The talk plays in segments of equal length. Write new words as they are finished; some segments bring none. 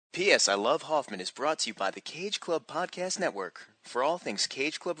P.S. I Love Hoffman is brought to you by the Cage Club Podcast Network. For all things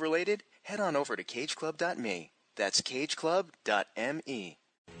Cage Club related, head on over to cageclub.me. That's cageclub.me.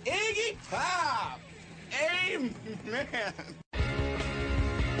 Iggy Pop! Amen!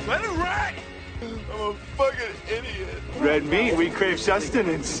 Let it rock! I'm a fucking idiot. Red meat, we crave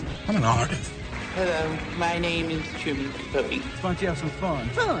sustenance. I'm an artist. Hello, my name is Truman Capote. Why don't you have some fun?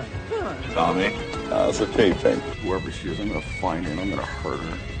 Tommy. It's a taping. Whoever she is, I'm gonna find her and I'm gonna hurt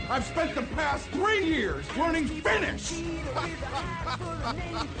her. I've spent the past 3 years learning Finnish!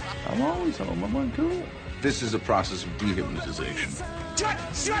 I'm always home. I'm on tour. This is a process of dehypnotization. Shut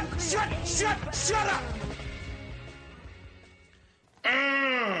up!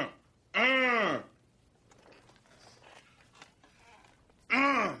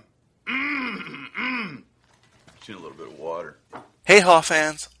 Just need a little bit of water. Hey Hoff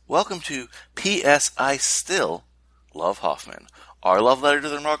fans, welcome to P.S. I Still Love Hoffman, our love letter to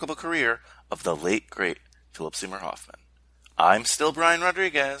the remarkable career of the late, great Philip Seymour Hoffman. I'm still Brian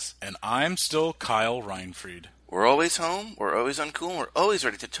Rodriguez. And I'm still Kyle Reinfried. We're always home, we're always uncool, we're always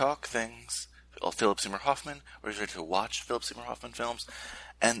ready to talk things. Philip Seymour Hoffman, we're always ready to watch Philip Seymour Hoffman films,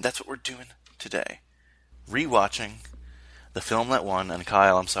 and that's what we're doing today. Rewatching the film that won, and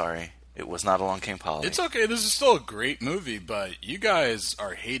Kyle, I'm sorry, it was not Along Came Polly. It's okay, this is still a great movie, but you guys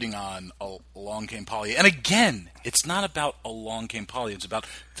are hating on Along Came Polly. And again, it's not about Along Came Polly, it's about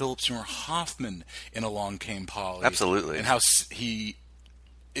Philip Seymour Hoffman in Along Came Polly. Absolutely. And how he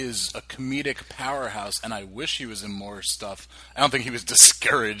is a comedic powerhouse, and I wish he was in more stuff. I don't think he was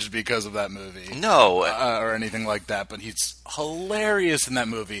discouraged because of that movie. No. Or anything like that, but he's hilarious in that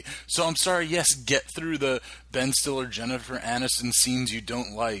movie. So I'm sorry, yes, get through the Ben Stiller, Jennifer Aniston scenes you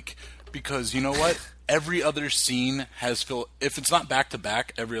don't like, because you know what? Every other scene has if it's not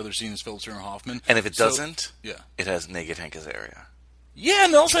back-to-back, every other scene is Philip Seymour Hoffman. And if it doesn't, yeah, it has naked Hank Azaria. Yeah,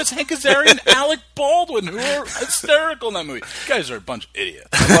 and also it's Hank Azaria and Alec Baldwin, who are hysterical in that movie. You guys are a bunch of idiots.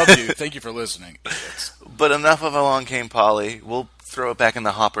 I love you. Thank you for listening, idiots. But enough of Along Came Polly. We'll throw it back in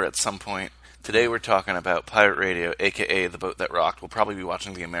the hopper at some point. Today we're talking about Pirate Radio, a.k.a. The Boat That Rocked. We'll probably be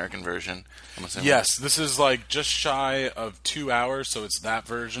watching the American version, I'm assuming. Yes, this is like just shy of 2 hours, so it's that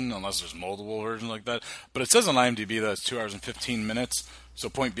version, unless there's multiple versions like that. But it says on IMDb that it's 2 hours and 15 minutes. So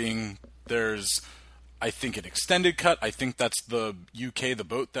point being, there's, I think, an extended cut. I think that's the UK, The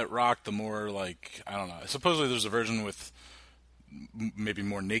Boat That Rocked, the more like, I don't know. Supposedly there's a version with maybe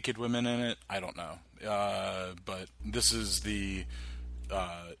more naked women in it. I don't know. But this is the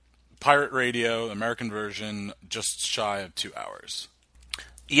Pirate Radio, American version, just shy of 2 hours.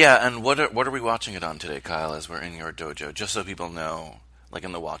 Yeah, and what are we watching it on today, Kyle, as we're in your dojo? Just so people know, like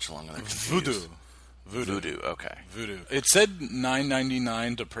in the watch-along. Voodoo, okay. Voodoo. It said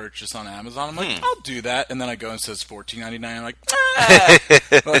 $9.99 to purchase on Amazon. I'm like, I'll do that. And then I go and it says $14.99. I'm like,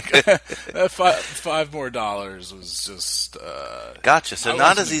 $5 more was just... Gotcha. So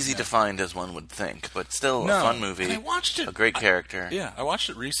not as easy to find as one would think, but still a fun movie. And I watched it. A great character. I watched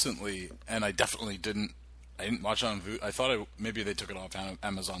it recently, and I definitely didn't watch it on Voodoo. I thought maybe they took it off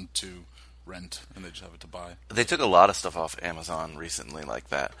Amazon to rent, and they just have it to buy. They took a lot of stuff off Amazon recently like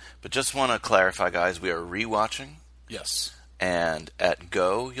that. But just want to clarify, guys, we are rewatching. Yes. And at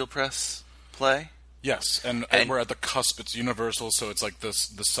go, you'll press play? Yes, and we're at the cusp. It's Universal, so it's like the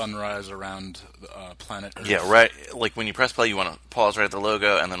sunrise around planet Earth. Yeah, right. Like when you press play, you want to pause right at the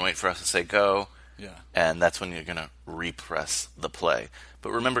logo and then wait for us to say go. Yeah. And that's when you're going to repress the play.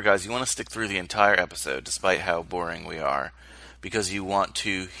 But remember, guys, you want to stick through the entire episode, despite how boring we are, because you want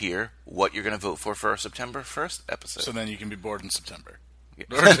to hear what you're going to vote for our September 1st episode. So then you can be bored in September.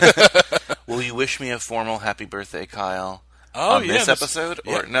 Will you wish me a formal happy birthday, Kyle, on this episode?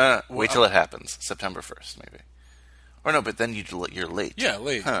 Yeah. Or no, wait till it happens. September 1st, maybe. Or no, but then you're late. Yeah,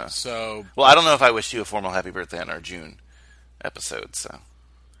 late. Huh. So, well, I don't know if I wished you a formal happy birthday on our June episode, so.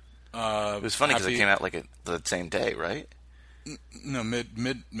 It was funny because it came out like the same day, right? No, mid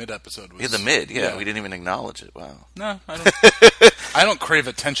episode was. Yeah, the mid. Yeah, we didn't even acknowledge it. Wow. No, I don't. I don't crave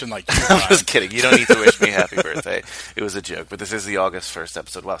attention like you. I'm just kidding. You don't need to wish me happy birthday. It was a joke. But this is the August 1st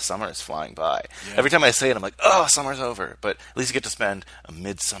episode. Wow, summer is flying by. Yeah. Every time I say it, I'm like, oh, summer's over. But at least you get to spend a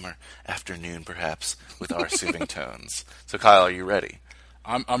midsummer afternoon, perhaps, with our soothing tones. So, Kyle, are you ready?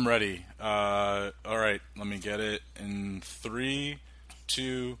 I'm ready. All right, let me get it in 3,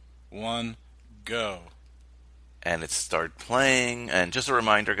 2, 1, go. And it started playing. And just a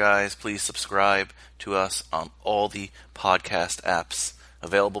reminder, guys, please subscribe to us on all the podcast apps,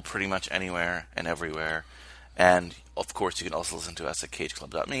 available pretty much anywhere and everywhere. And, of course, you can also listen to us at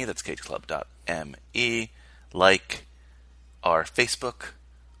cageclub.me. That's cageclub.me. Like our Facebook,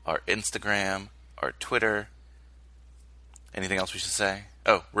 our Instagram, our Twitter. Anything else we should say?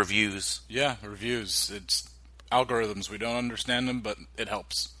 Oh, reviews. Yeah, reviews. It's algorithms. We don't understand them, but it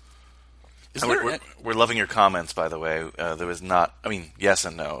helps. We're loving your comments, by the way. There was not... I mean, yes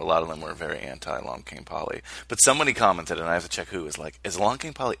and no. A lot of them were very anti-Long King Polly. But somebody commented, and I have to check who, is like, is Long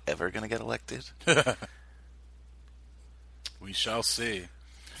King Polly ever going to get elected? We shall see.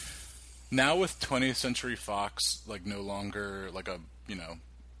 Now with 20th Century Fox, like, no longer, like, a,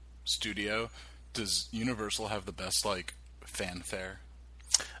 studio, does Universal have the best, like, fanfare?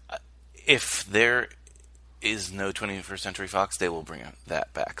 If there is no 21st Century Fox, they will bring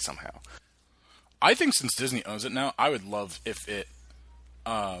that back somehow. I think since Disney owns it now, I would love if it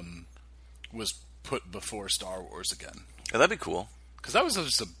was put before Star Wars again. Yeah, that'd be cool. Because that was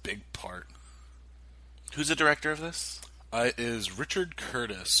just a big part. Who's the director of this? It is Richard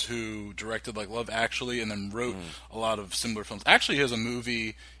Curtis, who directed like Love Actually and then wrote a lot of similar films. Actually, he has a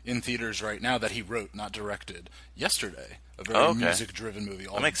movie in theaters right now that he wrote, not directed, yesterday. A very music-driven movie.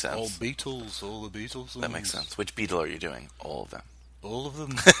 That makes sense. All Beatles, all the Beatles. That makes sense. Which Beatle are you doing? All of them. All of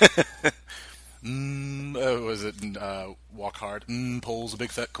them? Was it Walk Hard? Paul's a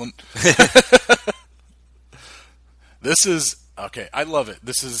big fat cunt. This is... Okay, I love it.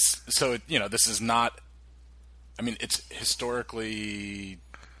 This is... So, this is not... I mean, it's historically...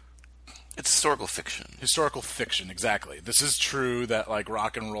 It's historical fiction. Historical fiction, exactly. This is true that, like,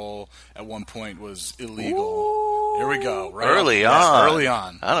 rock and roll at one point was illegal. Ooh. Here we go. Right early on. on. Early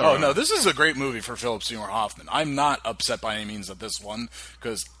on. I don't know. Oh, no, this is a great movie for Philip Seymour Hoffman. I'm not upset by any means at this one,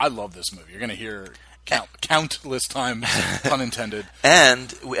 because I love this movie. You're going to hear countless times, pun intended.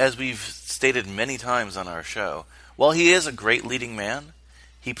 And, as we've stated many times on our show, while he is a great leading man,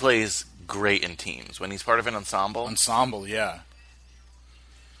 he plays great in teams. When he's part of an ensemble. Ensemble, yeah.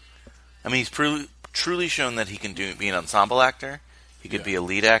 I mean, he's truly shown that he can be an ensemble actor, he could be a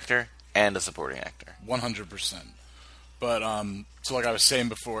lead actor, and a supporting actor. 100%. But, so like I was saying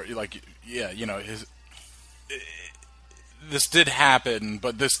before, like, yeah, this did happen,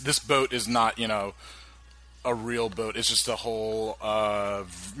 but this boat is not, a real boat. It's just a whole,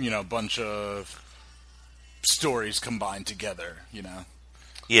 bunch of stories combined together,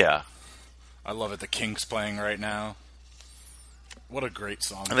 Yeah. I love it. The Kinks playing right now. What a great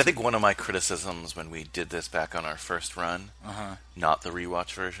song. And I think one of my criticisms when we did this back on our first run, not the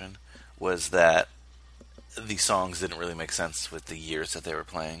rewatch version, was that the songs didn't really make sense with the years that they were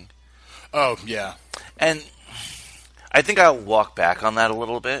playing. Oh, yeah. And I think I'll walk back on that a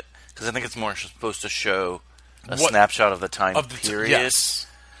little bit, because I think it's more supposed to show a snapshot of the time period. Yes.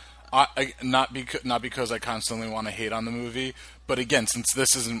 Not because I constantly want to hate on the movie, but again, since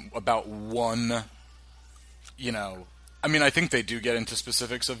this isn't about one, I mean, I think they do get into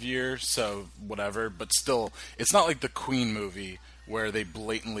specifics of years, so whatever, but still, it's not like the Queen movie where they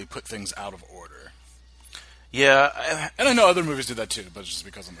blatantly put things out of order. Yeah. And I know other movies do that too, but it's just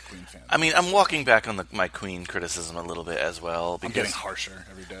because I'm a Queen fan. I mean, I'm walking back on my Queen criticism a little bit as well. I'm getting harsher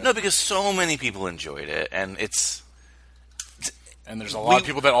every day. No, because so many people enjoyed it, and it's... And there's a lot of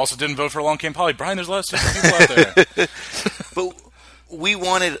people that also didn't vote for Along Came Polly. Brian, there's a lot of stupid people out there. But we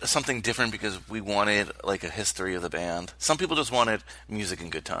wanted something different because we wanted, like, a history of the band. Some people just wanted music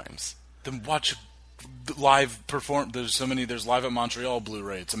and good times. Then watch live perform. There's Live at Montreal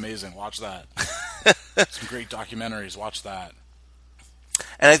Blu-ray. It's amazing. Watch that. Some great documentaries. Watch that.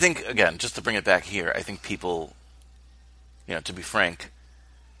 And I think, again, just to bring it back here, I think people, to be frank,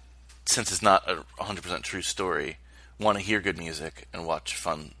 since it's not a 100% true story, want to hear good music and watch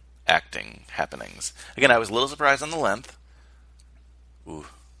fun acting happenings. Again, I was a little surprised on the length. Ooh,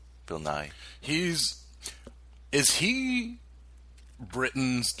 Bill Nye. Is he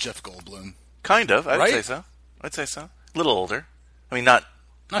Britain's Jeff Goldblum? Kind of, I'd say so. A little older. I mean, not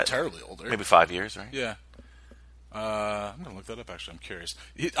terribly older. Maybe 5 years, right? Yeah. I'm going to look that up, actually. I'm curious.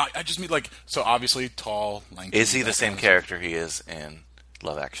 I just mean, like, so obviously tall, lanky. Is he the same character he is in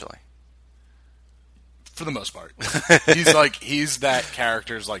Love Actually? For the most part. He's that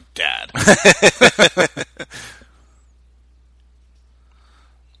character's, like, dad.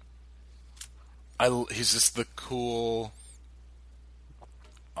 He's just the cool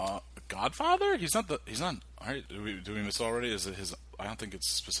Godfather? He's not. All right, do we miss it already? Is it his? I don't think it's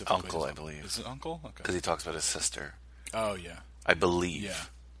specifically uncle. I believe. Is it uncle? Okay. Because he talks about his sister. Oh yeah. I believe. Yeah.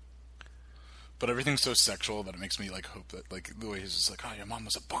 But everything's so sexual that it makes me like hope that like the way he's just like, oh, your mom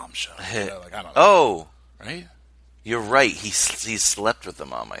was a bombshell. Like I don't know. Oh, right. You're right. He slept with the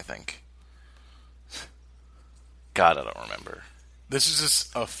mom, I think. God, I don't remember. This is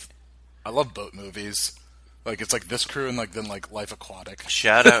just I love boat movies. Like it's like this crew and like then like Life Aquatic.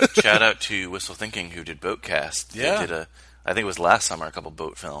 Shout out to Whistle Thinking who did Boatcast. Yeah. They did I think it was last summer, a couple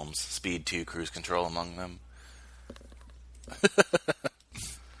boat films. Speed 2, Cruise Control among them.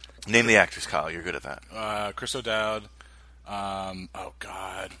 Name the actors, Kyle. You're good at that. Chris O'Dowd. Oh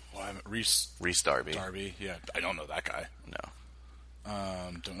God, Reese Darby. Darby. Yeah, I don't know that guy.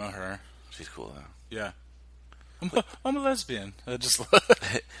 No. Don't know her. She's cool though. Yeah. I'm a lesbian.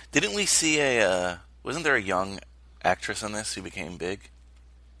 Didn't we see wasn't there a young actress in this who became big?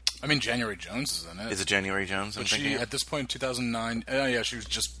 I mean, January Jones is in it. Is it January Jones? But she, at this point in 2009, yeah, she was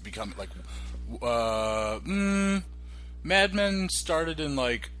just becoming, like, Mad Men started in,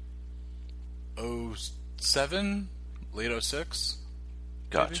 like, 07, late 06.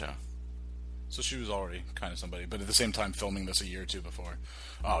 Gotcha. Maybe? So she was already kind of somebody, but at the same time filming this a year or two before.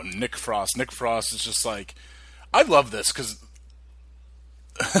 Oh, Nick Frost. Nick Frost is just like, I love this, because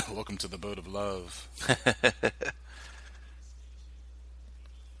welcome to the boat of love.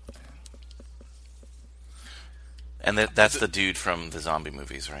 And that's the dude from the zombie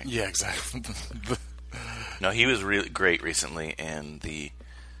movies, right? Yeah, exactly. No, he was really great recently in the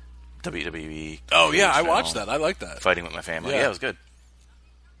WWE. Oh, yeah, I watched that. I like that. Fighting with My Family. Yeah, it was good.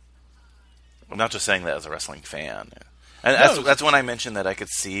 I'm not just saying that as a wrestling fan. And that's when I mentioned that I could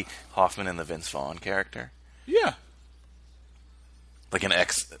see Hoffman in the Vince Vaughn character. Yeah. Like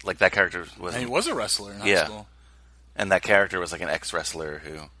that character was... And he was a wrestler in high school. And that character was like an ex-wrestler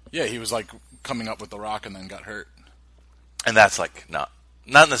who... Yeah, he was like coming up with The Rock and then got hurt. And that's like not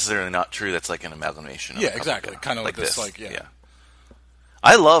necessarily not true. That's like an amalgamation. Yeah, exactly. Kind of like this, yeah.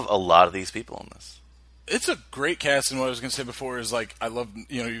 I love a lot of these people in this. It's a great cast, and what I was going to say before is, like, I love,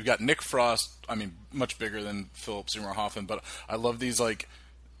 you've got Nick Frost, I mean, much bigger than Philip Seymour Hoffman, but I love these, like,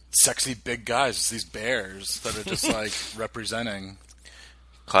 sexy big guys, these bears that are just, like, representing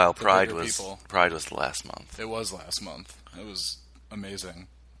Kyle, Pride was last month. It was last month. It was amazing.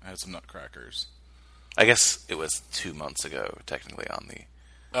 I had some nutcrackers. I guess it was 2 months ago, technically, on the...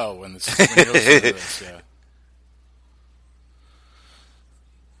 Oh, when you're listening to this, yeah.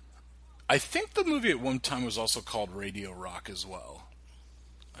 I think the movie at one time was also called Radio Rock as well.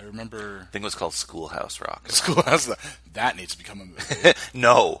 I remember... I think it was called Schoolhouse Rock. Schoolhouse Rock. That needs to become a movie.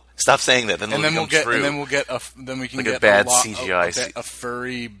 No, stop saying that. Then we'll get true. And then we'll get a bad CGI. A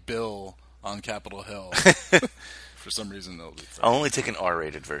furry Bill on Capitol Hill. For some reason, they'll be furry. I'll only take an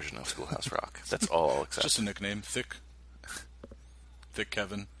R-rated version of Schoolhouse Rock. That's all I'll accept. Just a nickname, Thick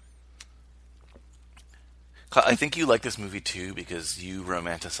Kevin. I think you like this movie too because you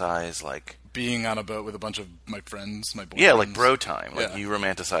romanticize like being on a boat with a bunch of my friends, my boyfriends. Yeah, like bro time. Like you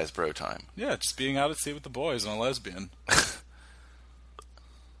romanticize bro time. Yeah, just being out at sea with the boys and a lesbian.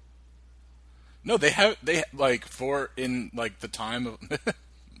 No, they like for in like the time of Mick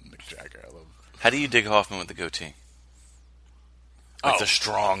Jagger. I love. How do you dig Hoffman with the goatee? Like the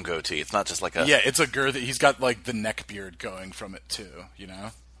strong goatee. It's not just like a... Yeah, it's a girth. He's got, like, the neck beard going from it, too, you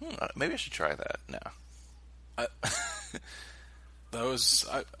know? Maybe I should try that. No. That was...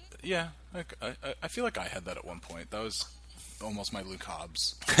 I feel like I had that at one point. That was almost my Luke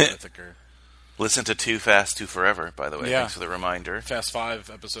Hobbs. Thicker. Listen to Too Fast, Too Forever, by the way. Yeah. Thanks for the reminder. Fast 5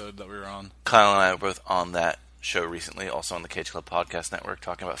 episode that we were on. Kyle and I were both on that show recently, also on the Cage Club Podcast Network,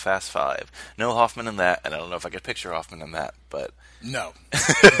 talking about Fast 5. No Hoffman in that, and I don't know if I could picture Hoffman in that, but... No.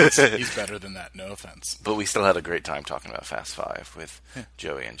 He's better than that, no offense. But we still had a great time talking about Fast 5 with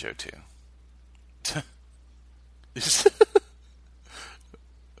Joey and Joe 2.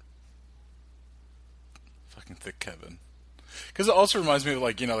 Fucking Thick Kevin. Because it also reminds me of,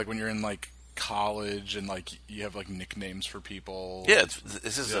 like, like when you're in, like, college and, like, you have, like, nicknames for people. Yeah,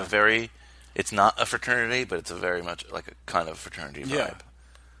 this is a very... It's not a fraternity, but it's a very much like a kind of fraternity vibe.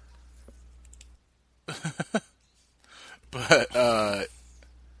 Yeah. But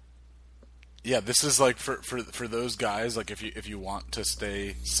this is like for those guys, like if you want to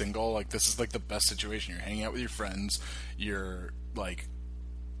stay single, like this is like the best situation. You're hanging out with your friends, you're like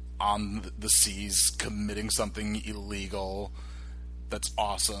on the seas committing something illegal that's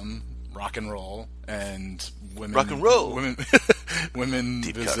awesome. Rock and roll, and women. Rock and roll. Women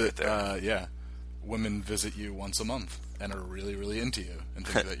Deep visit. cut right there. Women visit you once a month and are really, really into you and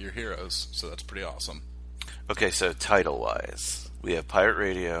think that you're heroes. So that's pretty awesome. Okay, so title-wise, we have Pirate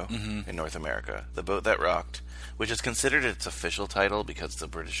Radio in North America, The Boat That Rocked, which is considered its official title because it's a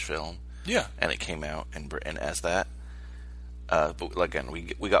British film. Yeah, and it came out in Britain as that. But again,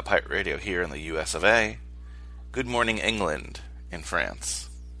 we got Pirate Radio here in the U.S. of A. Good Morning England in France.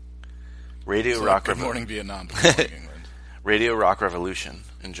 Radio so Rock Good Morning Vietnam, Good Morning England. Radio Rock Revolution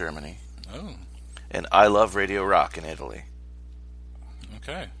in Germany. Oh. And I Love Radio Rock in Italy.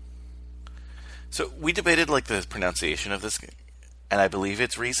 Okay. So we debated like the pronunciation of this, and I believe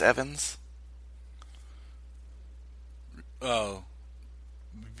it's Rhys Evans. Oh.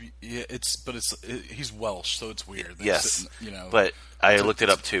 Yeah, he's Welsh, so it's weird. Yes, you know. but I looked it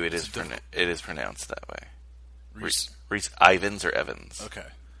up too. It is pronounced that way. Reese Ivans or Evans. Okay.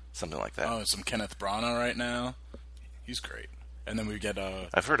 Something like that. Oh, some Kenneth Branagh right now. He's great. And then we get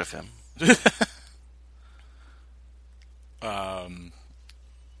I've heard of him.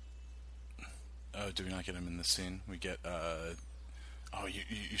 Do we not get him in this scene? We get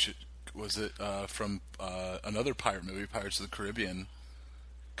you should, was it from another pirate movie, Pirates of the Caribbean,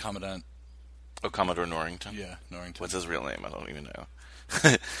 Commandant. Oh, Commodore Norrington? Yeah, Norrington. What's his real name? I don't even know.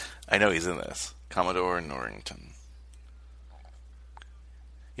 I know he's in this. Commodore Norrington.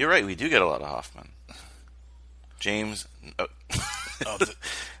 You're right, we do get a lot of Hoffman. James...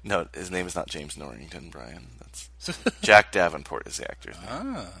 No, his name is not James Norrington, Brian. That's Jack Davenport is the actor's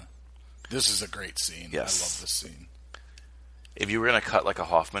name. This is a great scene. Yes. I love this scene. If you were going to cut like a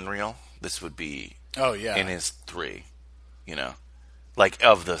Hoffman reel, this would be in his 3, like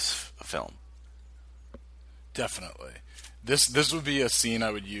of this film. Definitely. This would be a scene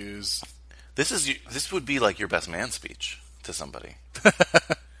I would use. This would be like your best man speech to somebody.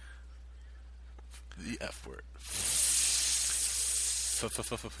 The F word.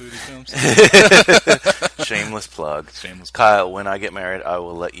 Foodie films. Shameless plug. Shameless plug. Kyle, when I get married, I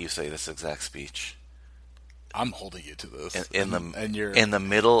will let you say this exact speech. I'm holding you to this. In the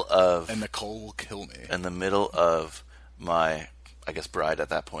middle of... And Nicole will kill me. In the middle of my, I guess, bride at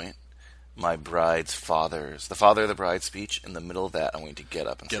that point. My bride's the father of the bride's speech. In the middle of that, I'm going to get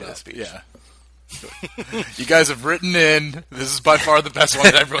up and say that speech. Yeah. You guys have written in. This is by far the best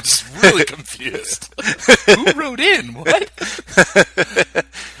one. Everyone's really confused. Who wrote in? What?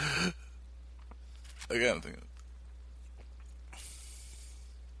 Again,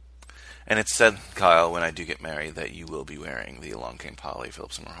 and it said, Kyle, when I do get married, that you will be wearing the Along Came Polly,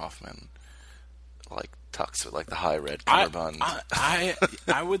 Philip Seymour Hoffman, like tux with like the high red cummerbund. I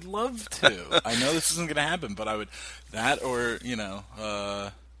would love to. I know this isn't going to happen, but I would. That or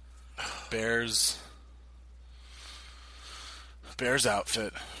Bear's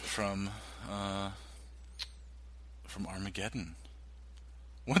outfit from Armageddon.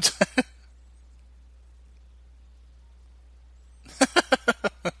 What?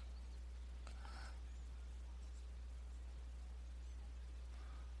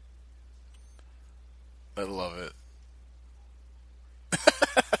 I love it.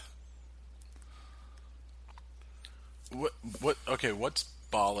 What? Okay, what's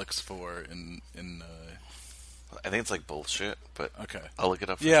bollocks for in I think it's like bullshit, but okay, I'll look it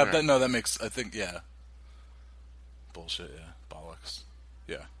up. Yeah, sure. that makes. I think bullshit. Yeah, bollocks.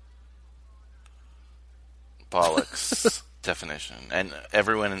 Yeah, bollocks definition, and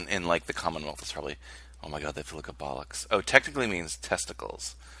everyone in like the Commonwealth is probably, oh my god, they have to look up bollocks. Oh, technically means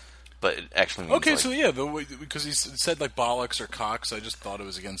testicles, but it actually means okay. Like, so yeah, because he said like bollocks or cocks, I just thought it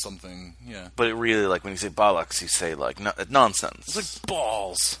was against something. Yeah, but it really like when you say bollocks, you say like nonsense. It's like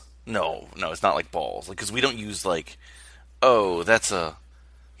balls. No, it's not like balls. Because we don't use like, oh, that's a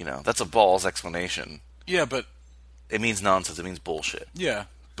balls explanation. Yeah, but it means nonsense. It means bullshit. Yeah,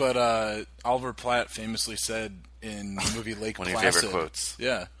 but Oliver Platt famously said in the movie Lake One Placid. of your favorite quotes.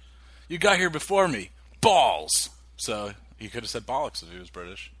 Yeah, you got here before me, balls. So he could have said bollocks if he was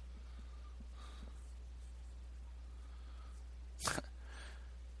British.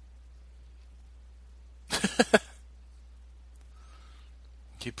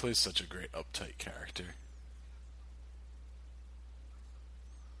 He plays such a great uptight character.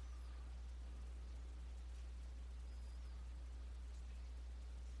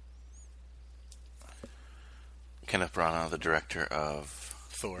 Kenneth Branagh, the director of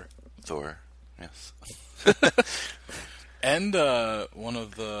Thor, yes. And one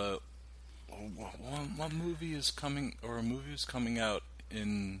of the what movie is coming, or a movie is coming out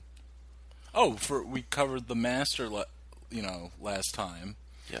in? We covered The Master, last time.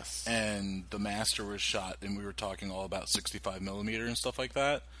 Yes. And The Master was shot, and we were talking all about 65mm and stuff like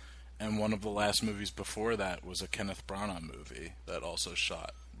that. And one of the last movies before that was a Kenneth Branagh movie that also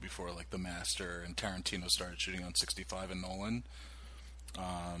shot before like The Master, and Tarantino started shooting on 65 and Nolan.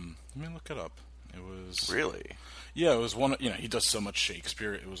 Let me look it up. It was really, yeah. It was one. He does so much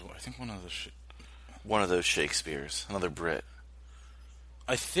Shakespeare. It was I think one of those Shakespeares, another Brit.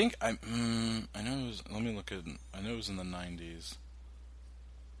 I think I know it was. Let me look at. I know it was in the 90s.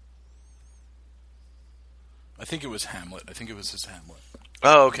 I think it was Hamlet. I think it was his Hamlet.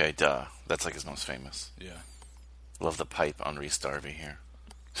 Oh, okay, duh. That's like his most famous. Yeah. Love the pipe on Rhys Darby here.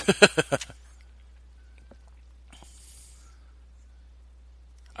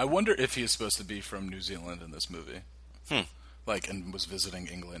 I wonder if he is supposed to be from New Zealand in this movie. like, and was visiting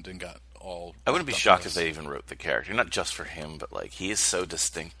England and got all. I wouldn't be up shocked on if this. they even wrote the character, not just for him, but like he is so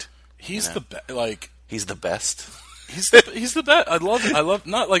distinct. He's you know? He's the best. He's the best. I love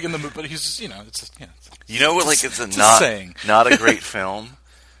not like in the movie, but he's it's You know what? Like it's just not a great film,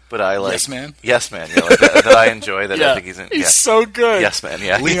 but I like Yes Man. Yes Man. Yeah, like that I enjoy. That I think he's in. He's yeah. so good. Yes Man.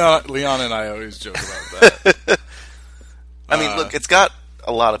 Yeah. Leon and I always joke about that. I mean, look, it's got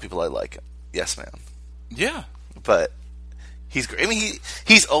a lot of people I like. Yes Man. Yeah, But he's great. I mean,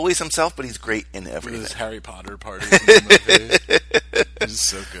 he's always himself, but he's great in with everything. his Harry Potter party in the movie. He's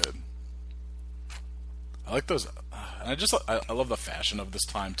so good. I like those. And I love the fashion of this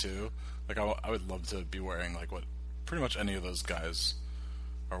time too. Like I would love to be wearing like what pretty much any of those guys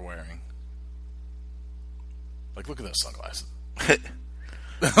are wearing. Like look at those sunglasses.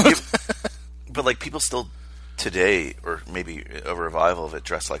 But like people still today, or maybe a revival of it,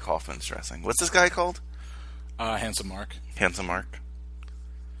 dress like Hoffman's dressing. What's this guy called? Handsome Mark. Handsome Mark.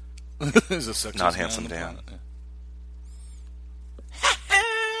 Is a sexiest Not man Handsome on the Dan. planet. Yeah.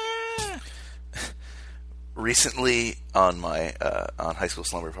 Recently, on my on High School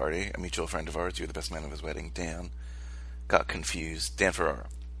Slumber Party, a mutual friend of ours, you're the best man of his wedding, Dan, got confused. Dan Ferrara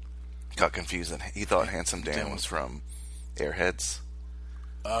got confused, and he thought Handsome Dan was from Airheads.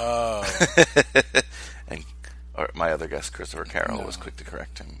 Oh. And my other guest, Christopher Carroll, was quick to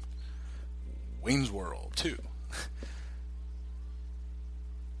correct him. Wayne's World 2.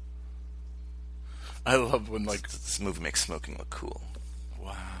 I love when like This movie makes smoking look cool.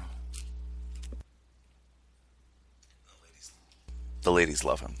 wow. The ladies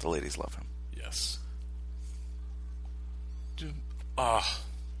love him. The ladies love him. Yes. Dude, I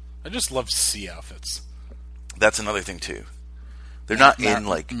just love sea outfits. That's another thing too. They're not in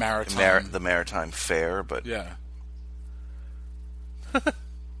like maritime. the maritime fair, but Yeah.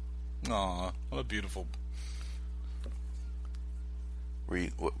 Aw, what a beautiful,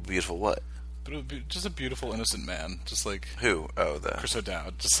 beautiful what? just a beautiful innocent man, just like Who? Oh, the Chris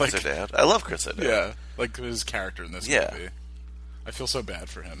O'Dowd, just like Chris O'Dowd. I love Chris O'Dowd. yeah, like his character in this Yeah. movie. I feel so bad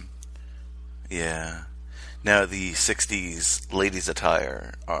for him. Yeah. Now the '60s ladies'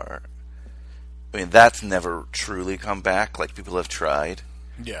 attire are. I mean, that's never truly come back. Like people have tried,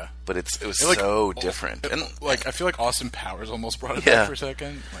 Yeah, but it was like, so different. And like I feel like Austin Powers almost brought it Yeah. back for a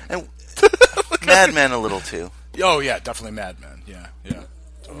second. Like, and Mad Men a little too. oh yeah, definitely Mad Men. Yeah.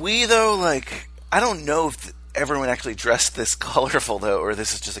 We though, like, I don't know if everyone actually dressed this colorful though, or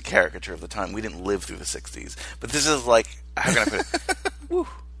this is just a caricature of the time. We didn't live through the '60s, but this is like, how can I put it? Woo.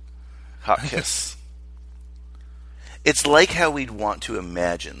 Hot kiss. It's like how we'd want to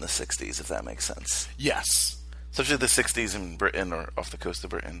imagine the '60s, if that makes sense. Yes. Especially the '60s in Britain or off the coast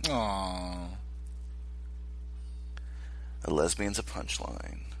of Britain. Aww. A lesbian's a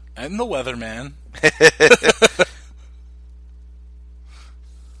punchline. And the Weatherman.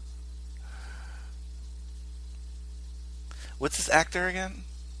 What's this actor again?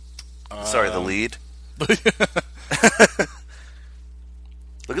 Sorry, the lead. Look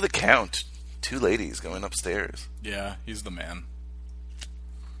at the count. 2 ladies going upstairs. Yeah, he's the man.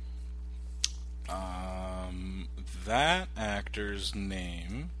 That actor's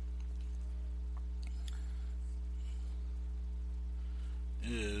name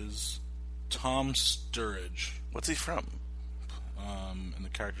is Tom Sturridge. What's he from? And the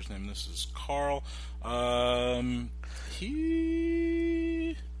character's name, this is Carl. Let's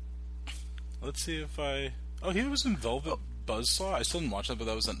see if I... Oh, he was in Velvet Buzzsaw? I still didn't watch that, but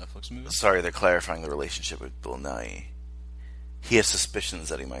that was a Netflix movie. Sorry, they're clarifying the relationship with Bill Nighy. He has suspicions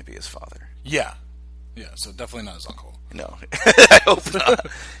that he might be his father. Yeah. Yeah, so definitely not his uncle. No, I hope not.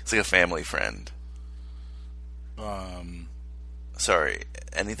 It's like a family friend. Sorry,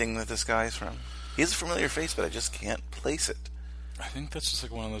 anything that this guy's from? He has a familiar face, but I just can't place it. I think that's just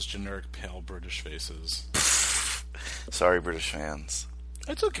like one of those generic pale British faces. Sorry, British fans.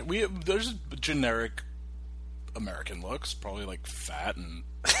 It's okay. There's generic American looks, probably like fat and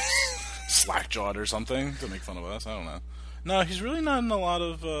slack-jawed or something to make fun of us. I don't know. No, he's really not in a lot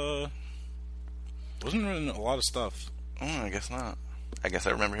of. Wasn't in a lot of stuff. I guess not. I guess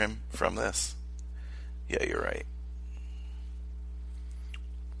I remember him from this. Yeah, you're right.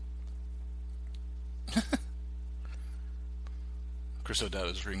 Chris O'Dowd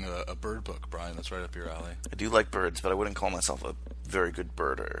is reading a bird book, Brian. That's right up your alley. I do like birds, but I wouldn't call myself a very good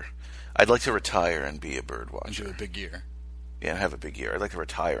birder. I'd like to retire and be a bird And watcher. do a big year. Yeah, have a big year. I'd like to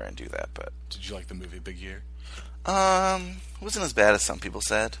retire and do that, but Did you like the movie Big Year? it wasn't as bad as some people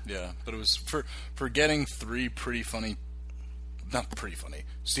said. Yeah, but it was for getting 3 pretty funny, not pretty funny.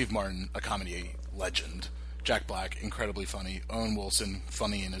 Steve Martin, a comedy legend. Jack Black, incredibly funny. Owen Wilson,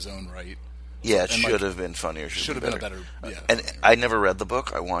 funny in his own right. Yeah, it And, should have been funnier. Should have been a better. Yeah. And I never read the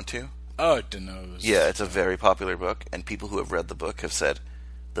book. I want to. Oh, I didn't know. It was, Yeah, it's a very popular book, and people who have read the book have said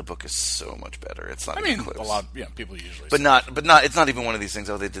the book is so much better. It's not. I mean, even close. a lot. Yeah, people usually. But say not. It's not even one of these things.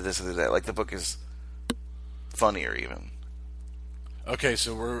 Oh, they did this or that. Like the book is funnier even. Okay,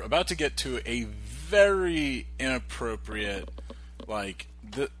 so we're about to get to a very inappropriate,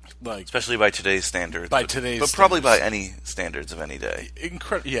 Especially by today's standards. By but, today's but probably by standards. any standards of any day. Yeah, And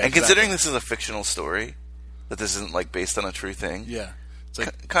exactly. considering this is a fictional story, that this isn't like based on a true thing. Yeah, it's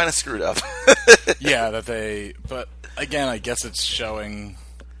like Kind of screwed up. yeah, that they. But again, I guess it's showing.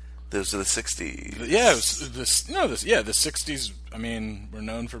 Those are the 60s. Yeah, the 60s. I mean, we're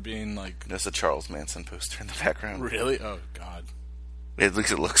known for being like. There's a Charles Manson poster in the background. Really? Oh God. At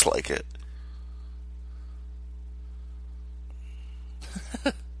least it looks like it.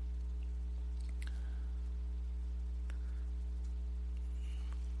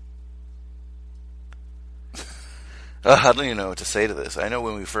 I don't even know what to say to this. I know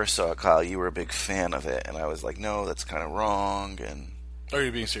when we first saw it, Kyle, you were a big fan of it, and I was like, no, that's kind of wrong, and... Are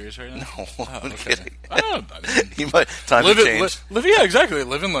you being serious right now? No, I'm kidding. I mean, You might... Time to change. Yeah, exactly.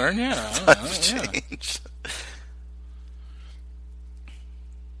 Live and learn, yeah. Time to change.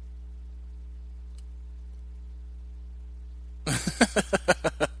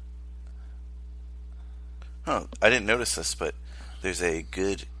 Huh, I didn't notice this, but there's a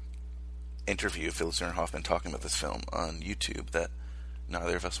good interview of Philip Seymour Hoffman talking about this film on YouTube that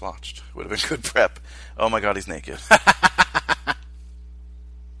neither of us watched. Would have been good prep. Oh my god, he's naked.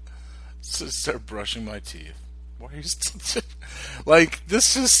 So start brushing my teeth. Why are you still... Like,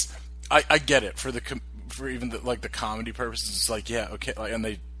 this just... I get it. For even the comedy purposes, it's like, yeah, okay. Like,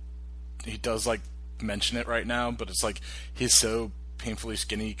 and he does, like, mention it right now, but it's like, he's so painfully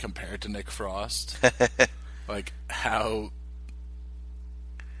skinny compared to Nick Frost. Like, how...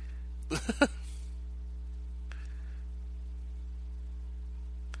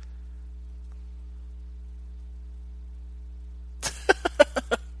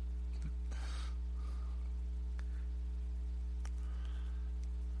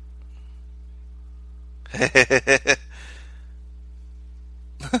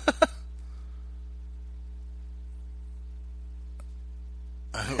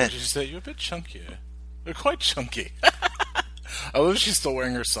 What did you say? You're a bit chunkier. You're quite chunky. I love she's still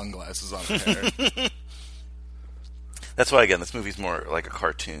wearing her sunglasses on her hair. That's why, again, this movie's more like a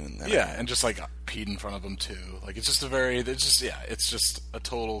cartoon. Than And just like peed in front of him too. Like it's just it's just a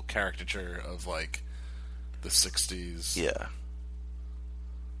total caricature of like the 60s. Yeah.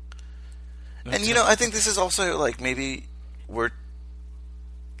 And I think this is also like maybe we're,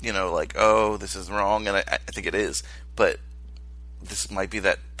 like, oh, this is wrong, and I think it is, but this might be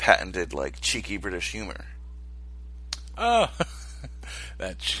that patented like cheeky British humor. Oh,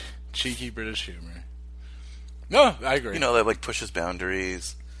 that cheeky British humor. No, I agree. That like pushes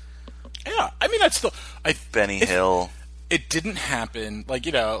boundaries. Yeah, I mean that's still Benny Hill. It didn't happen. Like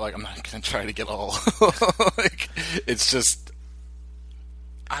like I'm not gonna try to get all like it's just.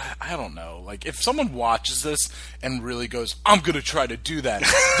 I don't know. Like, if someone watches this and really goes, "I'm gonna try to do that,"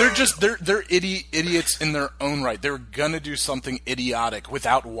 they're idiots in their own right. They're gonna do something idiotic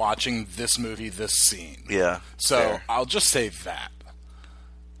without watching this movie, this scene. Yeah. So fair. I'll just say that.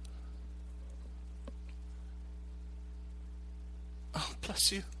 Oh,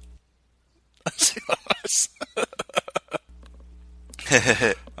 bless you.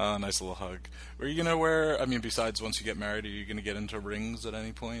 Oh, nice little hug. Are you gonna wear? I mean, besides once you get married, are you gonna get into rings at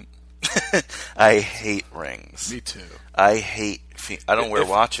any point? I hate rings. Me too. I hate. I don't wear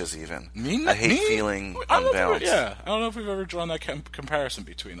watches even. I hate me? feeling I don't unbalanced. I don't know if we've ever drawn that comparison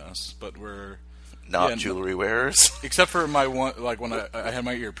between us, but we're not jewelry wearers. Except for my one, like when I had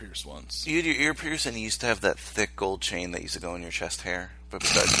my ear pierced once. You had your ear pierced, and you used to have that thick gold chain that used to go in your chest hair. But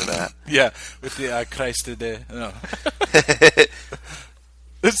besides that, yeah, with the Christ de no.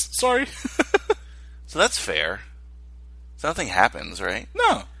 Sorry. So that's fair. So nothing happens, right?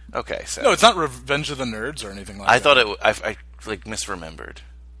 No. Okay, so no, it's not Revenge of the Nerds or anything like that. I thought it. I like misremembered.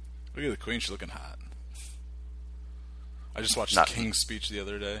 Look at the Queen; she's looking hot. I just watched the King's Speech the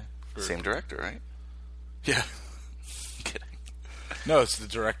other day. Same director, right? Yeah. I'm kidding. No, it's the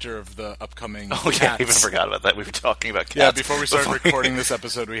director of the upcoming. Oh yeah, Cats. I even forgot about that. We were talking about Cats. Yeah, before we started recording this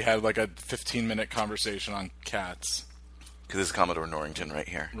episode, we had like a 15-minute conversation on Cats. Because this is Commodore Norrington right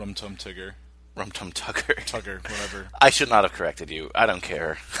here. Rum Tum Tigger. Rum Tum Tugger. Tugger, whatever. I should not have corrected you. I don't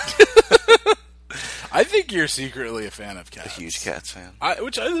care. I think you're secretly a fan of Cats. A huge Cats fan.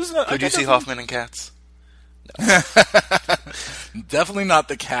 Did you see Hoffman and Cats? No. Definitely not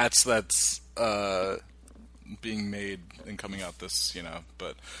the Cats that's being made and coming out this,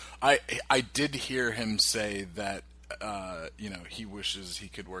 but I did hear him say that he wishes he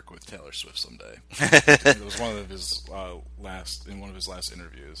could work with Taylor Swift someday. It was one of his last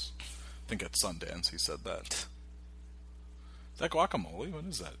interviews. I think at Sundance he said that. Is that guacamole? What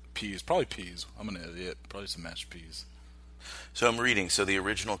is that? Peas. Probably peas. I'm an idiot. Probably some mashed peas. So I'm reading. So the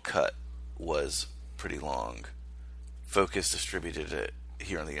original cut was pretty long. Focus distributed it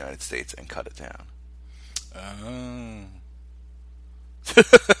here in the United States and cut it down. Oh.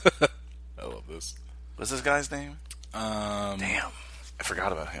 I love this. What's this guy's name? Damn. I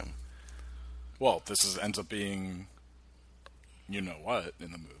forgot about him. Well, this ends up being you know what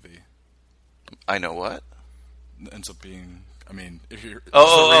in the movie. I know what? Ends up being, if you're...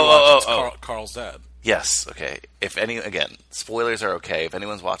 Carl's dad. Yes, okay. Again, spoilers are okay. If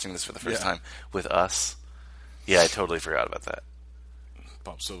anyone's watching this for the first time with us, I totally forgot about that.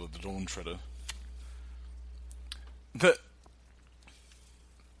 Bob Silva, the Dawn Treader.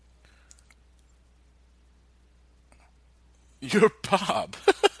 You're Bob.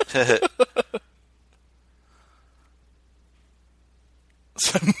 I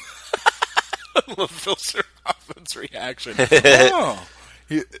love Phil Serafin's reaction. Oh.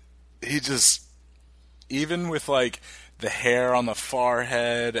 He just, even with the hair on the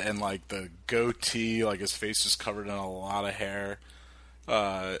forehead and the goatee, his face is covered in a lot of hair.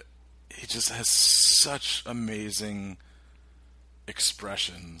 He just has such amazing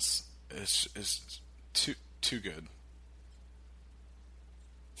expressions. It's too good.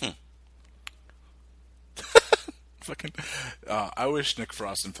 Fucking, I wish Nick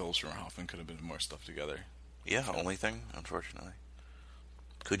Frost and Philip Seymour Hoffman could have been more stuff together. Yeah, only thing, unfortunately.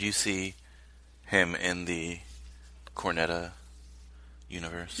 Could you see him in the Cornetta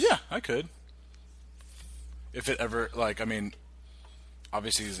universe? Yeah, I could. If it ever,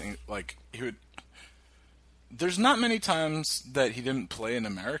 obviously he would... There's not many times that he didn't play an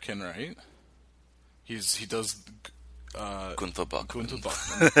American, right? He does... Gunther Buchmann.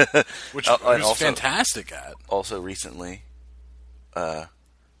 Which he was also fantastic at. Also recently, Oni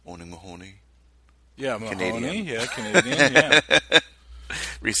Mahoney. Yeah, Mahoney. Canadian. Yeah, Canadian, yeah.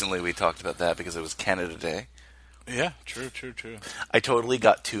 Recently we talked about that because it was Canada Day. Yeah, true. I totally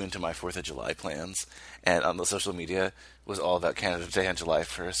got too into my 4th of July plans, and on the social media was all about Canada Day on July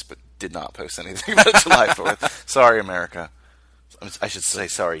 1st, but did not post anything about July 4th. Sorry, America. I should say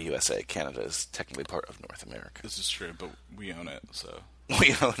sorry, USA. Canada is technically part of North America. This is true, but we own it, so...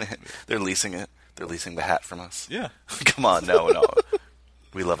 We own it. They're leasing it. They're leasing the hat from us. Yeah. Come on, no.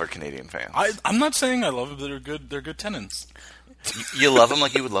 We love our Canadian fans. I'm not saying I love them, but they're good tenants. You love them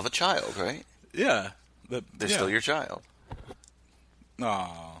like you would love a child, right? Yeah. They're still your child.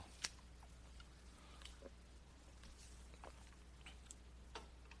 Aww.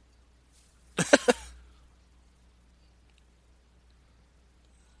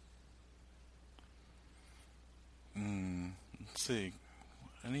 Let's see.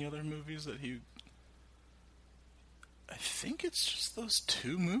 Any other movies that he... I think it's just those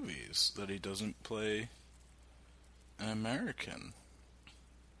 2 movies that he doesn't play an American.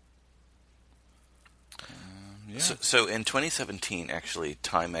 Yeah. So in 2017, actually,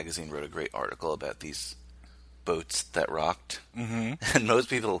 Time Magazine wrote a great article about these boats that rocked. Mm-hmm. And most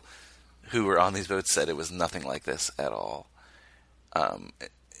people who were on these boats said it was nothing like this at all.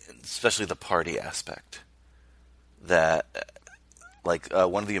 Especially the party aspect. That,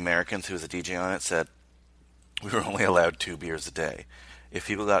 one of the Americans who was a DJ on it said, we were only allowed 2 beers a day. If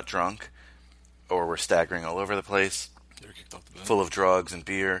people got drunk or were staggering all over the place, they were kicked off the boat. Full of drugs and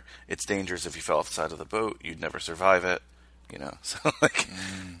beer, it's dangerous if you fell off the side of the boat. You'd never survive it. So,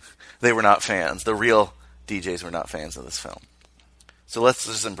 they were not fans. The real DJs were not fans of this film. So let's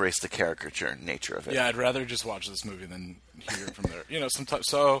just embrace the caricature nature of it. Yeah, I'd rather just watch this movie than hear it from there. Sometimes.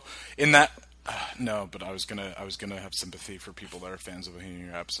 So in that, no, but I was gonna have sympathy for people that are fans of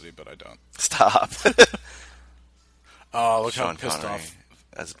Bohemian Rhapsody, but I don't. Stop. Oh, look Sean how pissed Connery off.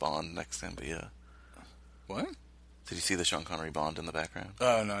 as Bond next to him, but yeah. What? Did you see the Sean Connery Bond in the background?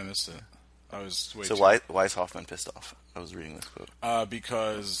 Oh no, I missed it. I was way So too... why is Hoffman pissed off? I was reading this quote.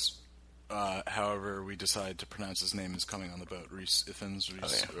 Because. However, we decided to pronounce his name as coming on the boat. Rhys Ifans.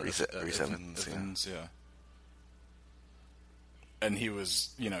 Rhys Evans, yeah. And he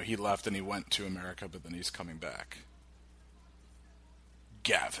was, he left and he went to America, but then he's coming back.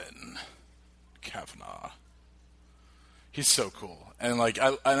 Kavanaugh. He's so cool. And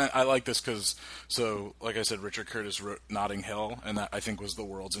I like this because, like I said, Richard Curtis wrote Notting Hill, and that I think was the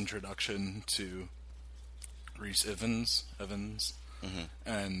world's introduction to Rhys Evans. Mm-hmm.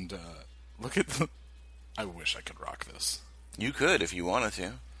 And look at I wish I could rock this. You could if you wanted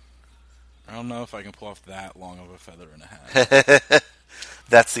to. I don't know if I can pull off that long of a feather in a hat.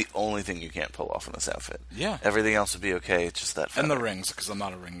 That's the only thing you can't pull off in this outfit. Yeah. Everything else would be okay. It's just that feather. And the rings, because I'm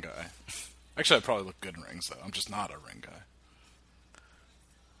not a ring guy. Actually, I probably look good in rings, though. I'm just not a ring guy.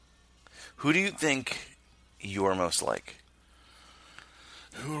 Who do you think you're most like?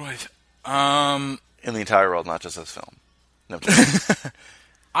 Who do I... In the entire world, not just this film. No, just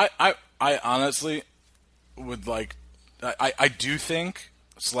I honestly would like... I do think,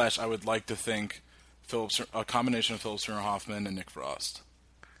 / I would like to think, a combination of Philip Seymour Hoffman and Nick Frost.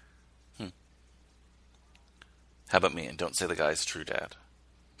 How about me? And don't say the guy's true dad.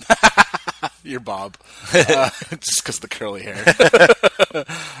 You're Bob. Just because of the curly hair.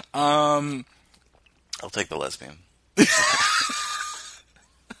 I'll take the lesbian.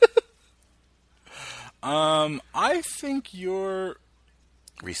 I think you're...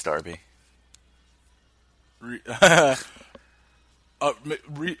 Reese Darby. Bill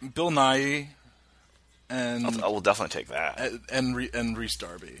Nighy and... I will definitely take that. And Reese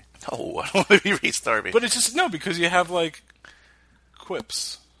Darby. Oh, I don't want to be Reese Darby. But it's just... No, because you have, like,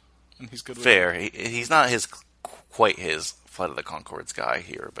 quips. And he's good with Fair. it. He's not quite his Flight of the Conchords guy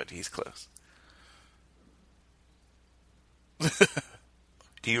here, but he's close.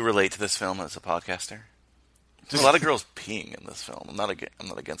 Do you relate to this film as a podcaster? There's a lot of girls peeing in this film. I'm not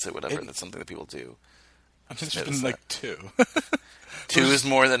against it, whatever. That's something that people do. I've just been, like, 2. 2 is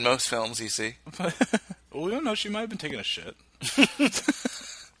more than most films you see. Well, we don't know. She might have been taking a shit.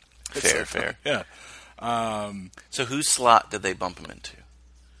 Fair. Yeah. So whose slot did they bump him into?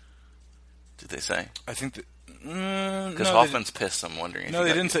 Did they say? I think that... Because Hoffman's pissed, I'm wondering if No,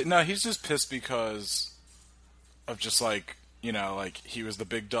 they didn't say... No, he's just pissed because of just, like, you know, like, he was the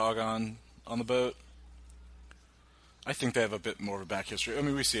big dog on the boat. I think they have a bit more of a back history. I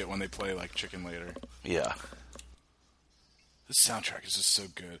mean, we see it when they play, like, Chicken Later. Yeah. This soundtrack is just so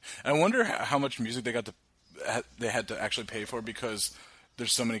good. And I wonder how much music they had to actually pay for, because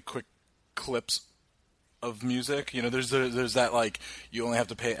there's so many quick clips of music. You know, there's that, like, you only have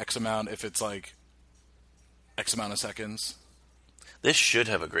to pay X amount if it's, like, X amount of seconds. This should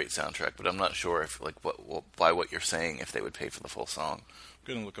have a great soundtrack, but I'm not sure if, like, by what you're saying, if they would pay for the full song.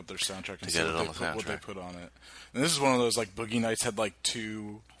 I'm gonna look up their soundtrack and To see get it on what the they soundtrack. put on it. And this is one of those, like, Boogie Nights had, like,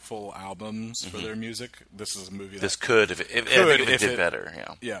 2 full albums for their music. This is a movie that... This could, if it did better,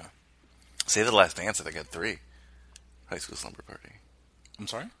 yeah. Yeah. Save the Last Dance, I think, had 3. High School Slumber Party. I'm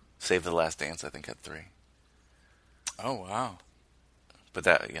sorry? Save the Last Dance, I think, had 3. Oh, wow. But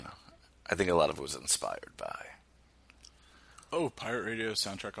that, you know, I think a lot of it was inspired by... Oh, Pirate Radio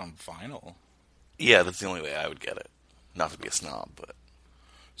soundtrack on vinyl. Yeah, that's the only way I would get it. Not to be a snob, but...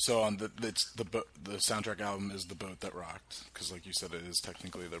 So on the soundtrack album is The Boat That Rocked, because, like you said, it is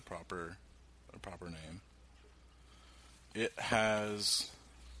technically their proper name. It has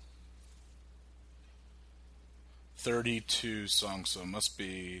 32 songs, so it must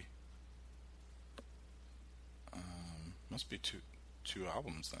be two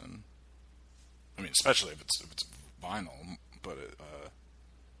albums then. I mean, especially if it's vinyl, but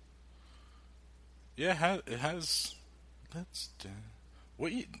it has.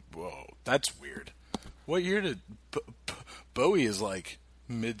 Whoa, that's weird. What year did Bowie is like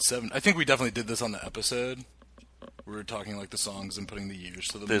mid-70s? I think we definitely did this on the episode. We were talking like the songs and putting the years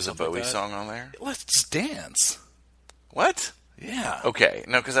to them. There's a and stuff Bowie like that. song on there? Let's Dance. What? Yeah. Okay,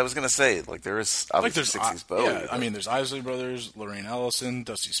 no, because I was going to say, like, there is obviously 60s Bowie. Yeah, I mean, there's Isley Brothers, Lorraine Ellison,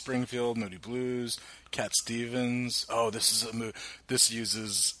 Dusty Springfield, Moody Blues, Cat Stevens. Oh, this is a movie. This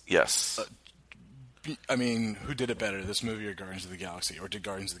uses... Yes. I mean, who did it better, this movie or Guardians of the Galaxy? Or did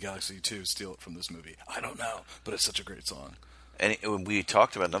Guardians of the Galaxy 2 steal it from this movie? I don't know, but it's such a great song. And we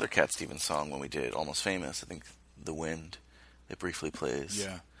talked about another Cat Stevens song when we did Almost Famous. I think The Wind. It briefly plays.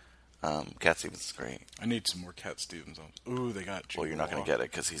 Yeah. Cat Stevens is great. I need some more Cat Stevens songs. Ooh, they got... Well, you're not going to get it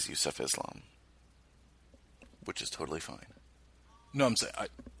because he's Yusuf Islam. Which is totally fine. No, I'm saying...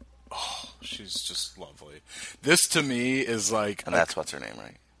 she's just lovely. This, to me, is like... And that's what's her name,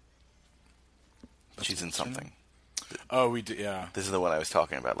 right? She's in something. Oh, we did, yeah. This is the one I was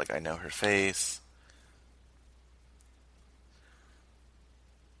talking about. Like, I know her face.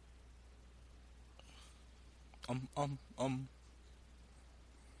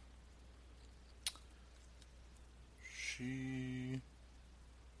 She...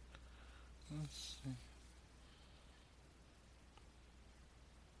 Let's see.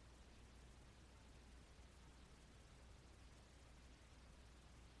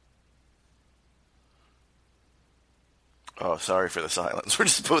 Oh, sorry for the silence. We're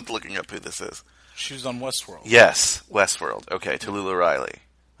just both looking up who this is. She was on Westworld. Yes, Westworld. Okay, Tallulah Riley.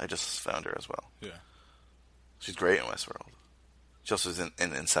 I just found her as well. Yeah. She's great in Westworld. She also was in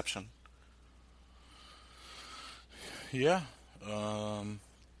Inception. Yeah.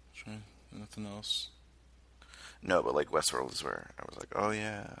 Nothing else. No, but like Westworld is where I was like, oh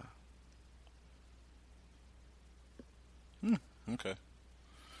yeah. Okay.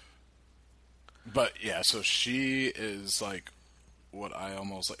 But yeah, so she is like what I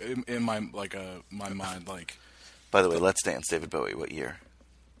almost like in my my mind like. By the way, Let's Dance, David Bowie. What year?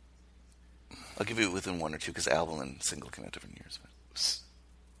 I'll give you within one or two because album and single came out different years.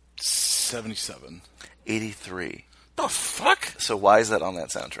 77. 83. The fuck? So why is that on that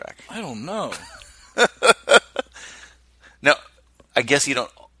soundtrack? I don't know. No, I guess you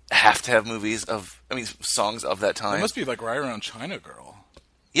don't have to have songs of that time. It must be like right around China Girl.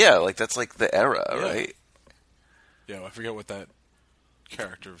 Yeah, like that's like the era, Yeah. right? Yeah, I forget what that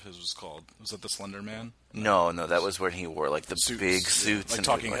character of his was called. Was that the Slender Man? No, that was when he wore like the Suits, big yeah, suits like and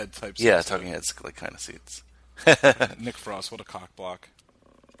Talking Head type Yeah, suits, Talking yeah. Heads like kind of suits. Nick Frost, what a cock block.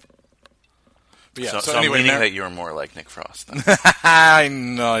 But yeah, so anyway, I'm leaning that you're more like Nick Frost. I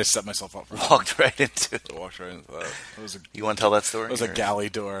know, I set myself up for that. Walked right into it. I walked right into that. You want to tell that story? It was a galley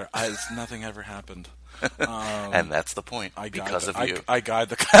door. Nothing ever happened. And that's the point. Because of you. I guide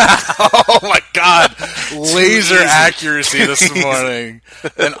the... Oh my god! Laser accuracy this morning.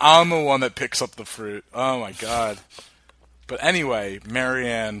 And I'm the one that picks up the fruit. Oh my god. But anyway,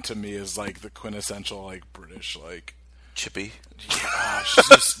 Marianne to me is like the quintessential like British like... Chippy. Yeah, she's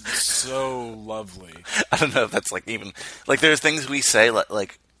just so lovely. I don't know if that's like even... Like there's things we say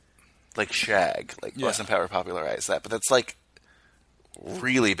like shag. Like Austin Power popularized that. But that's like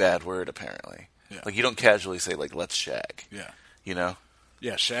really bad word apparently. Yeah. Like you don't casually say like let's shag. Yeah. You know?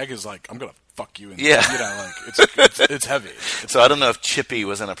 Yeah, shag is like, I'm gonna fuck you in. Yeah. You know, like, it's heavy. So I don't know if chippy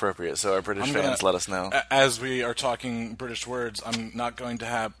was inappropriate, so our British fans let us know. As we are talking British words, I'm not going to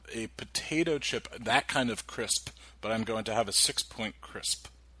have a potato chip, that kind of crisp, but I'm going to have a 6-point crisp.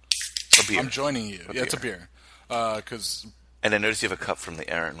 A beer. I'm joining you. It's a beer. And I noticed you have a cup from the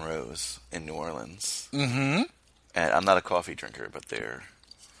Aaron Rose in New Orleans. Mm-hmm. And I'm not a coffee drinker, but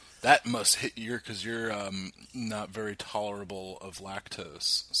that must hit because you're not very tolerable of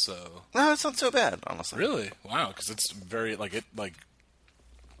lactose. So no, it's not so bad, honestly. Really? Wow, because it's very because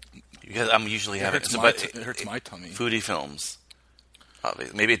I'm usually having it hurts my tummy. Foodie Films.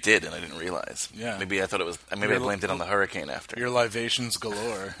 Maybe it did, and I didn't realize. Yeah. Maybe I thought it was. Maybe I blamed it on the hurricane after. Your libations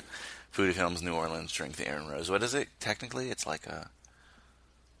galore. Foodie Films, New Orleans, drink the Aaron Rose. What is it? Technically, it's like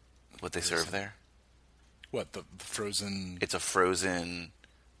what they serve there. What the frozen? It's a frozen.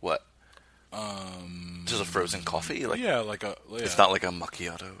 What? Just a frozen coffee. Like It's not like a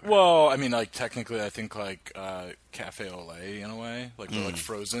macchiato. Well, I mean, like technically, I think like cafe au lait in a way, like they're like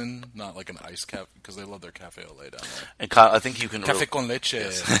frozen, not like an iced cafe because they love their cafe au lait down there. And I think you can Café con leche.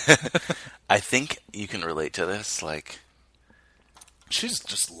 I think you can relate to this. Like, she's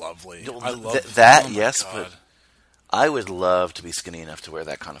just lovely. Well, I love that. Oh my yes, God. but I would love to be skinny enough to wear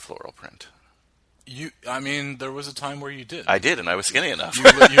that kind of floral print. I mean, there was a time where you did. I did, and I was skinny enough. You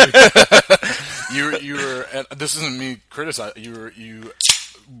were. And this isn't me criticizing. You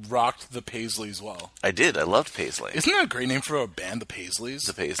rocked the Paisleys well. I did. I loved Paisley. Isn't that a great name for a band, the Paisleys?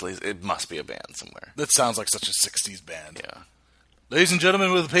 The Paisleys. It must be a band somewhere. That sounds like such a '60s band. Yeah. Ladies and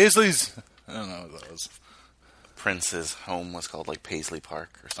gentlemen, with the Paisleys. I don't know what that was. Prince's home was called like Paisley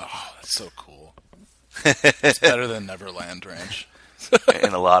Park or something. Oh, that's so cool. It's better than Neverland Ranch.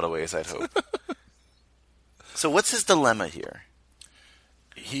 In a lot of ways, I'd hope. So what's his dilemma here?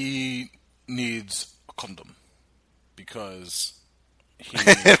 He needs a condom because he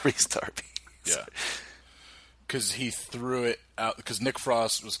Reese Darby. Yeah, because he threw it out because Nick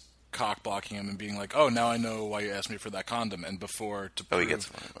Frost was cock blocking him and being like, "Oh, now I know why you asked me for that condom." And before to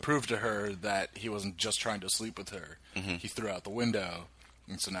prove to her that he wasn't just trying to sleep with her, he threw out the window,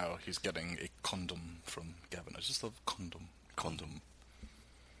 and so now he's getting a condom from Gavin. I just love condom.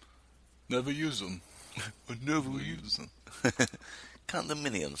 Never use them. I never use them.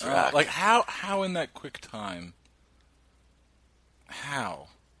 Condominiums, rock. Like how in that quick time? How?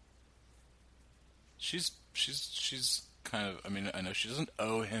 She's kind of. I mean, I know she doesn't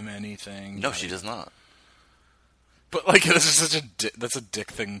owe him anything. No, she does not. But like, this is such that's a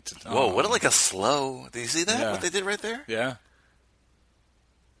dick thing to. Whoa! What like a slow? Did you see that? Yeah. What they did right there? Yeah.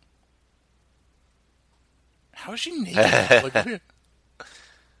 How is she naked? Like,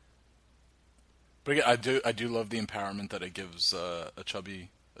 but again, I do love the empowerment that it gives a chunky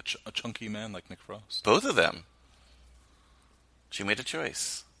man like Nick Frost. Both of them. She made a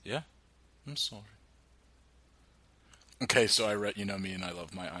choice. Yeah, I'm sorry. Okay, so I read, me and I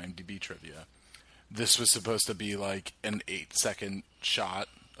love my IMDb trivia. This was supposed to be like an 8-second shot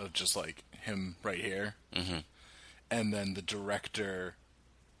of just like him right here. Mm-hmm. And then the director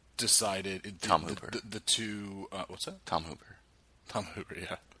decided Tom Hooper. The two what's that? Tom Hooper. Tom Hooper,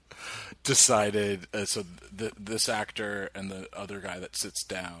 yeah. Decided so this actor and the other guy that sits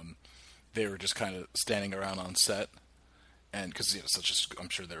down, they were just kind of standing around on set, and because I'm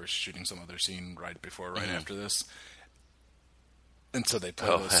sure they were shooting some other scene right after this, and so they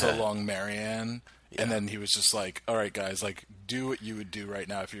played So Long Marianne. Yeah. And then he was just like, all right, guys, like, do what you would do right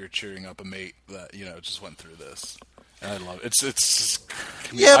now if you were cheering up a mate that, just went through this. And I love it. It's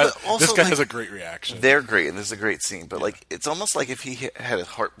but also, this guy has a great reaction. They're great, and this is a great scene. But, it's almost like if he had his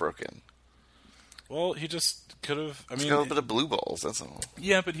heart broken. Well, he just could have, a little bit of blue balls, that's all.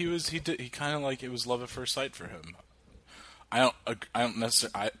 Yeah, but he kind of like, it was love at first sight for him. I don't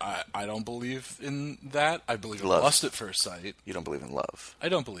necessarily. I don't believe in that. I believe in lust at first sight. You don't believe in love. I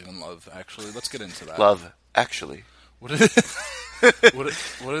don't believe in love. Actually, let's get into that. Love, actually. What do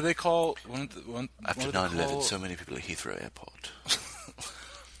they call? After 9/11, so many people at Heathrow Airport.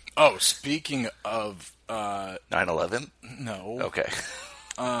 Oh, speaking of 9/11. No. Okay.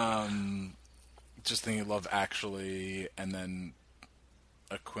 Just thinking Love Actually, and then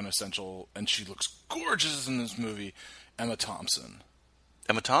a quintessential, and she looks gorgeous in this movie. Emma Thompson.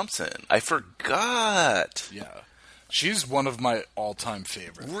 I forgot. Yeah. She's one of my all-time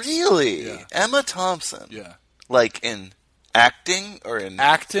favorites. Really? Yeah. Emma Thompson? Yeah. Like in acting or in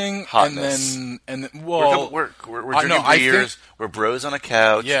acting, hotness? and then well, we're drinking beers. We're bros on a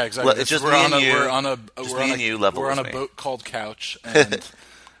couch. Yeah, exactly. It's just me and you. We're on a boat called Couch, and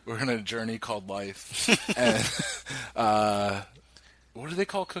we're on a journey called Life. And what do they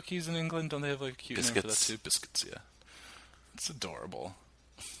call cookies in England? Don't they have like a cute name for that too? Biscuits. Yeah. It's adorable.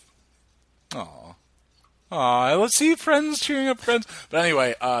 Aww, let's see friends cheering up friends. But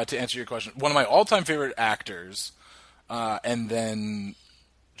anyway, to answer your question, one of my all-time favorite actors, and then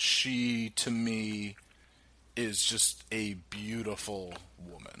she, to me, is just a beautiful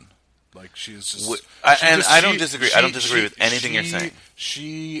woman. Like, she's just... I don't disagree. I don't disagree with anything you're saying.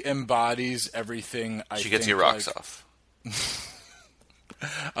 She embodies everything She gets your rocks off.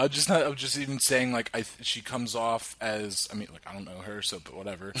 I'm just even saying, like, she comes off as, I mean, like, I don't know her, but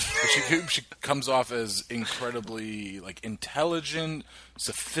whatever. But she comes off as incredibly, like, intelligent,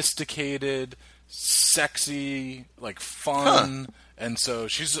 sophisticated, sexy, like, fun, and so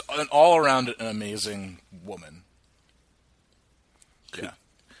she's an all-around an amazing woman. Yeah.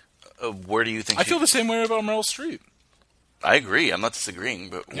 Where do you think? I feel the same way about Meryl Streep. I agree. I'm not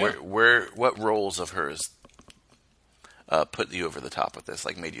disagreeing, but what roles of hers put you over the top with this?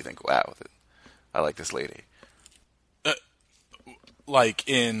 Like, made you think, "Wow, I like this lady." Like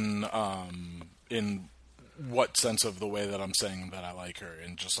in what sense of the way that I'm saying that I like her,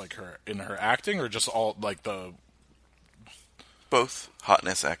 in just like her in her acting, or just all like the both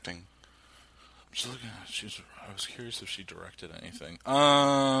hotness acting. Just looking at, I was curious if she directed anything.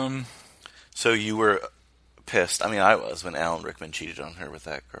 So you were pissed. I mean, I was when Alan Rickman cheated on her with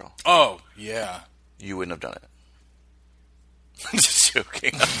that girl. Oh yeah, you wouldn't have done it. I'm just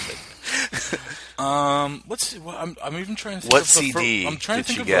joking. Let's see. I'm even trying to think what of CD I'm trying to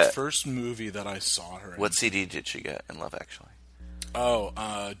think of get? the first movie that I saw her in. What CD did she get in Love Actually? Oh,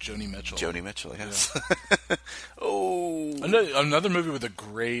 Joni Mitchell. Joni Mitchell, yes. Yeah. Oh, another movie with a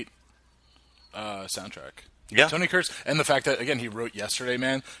great soundtrack. Yeah, Tony Curtis, and the fact that again he wrote Yesterday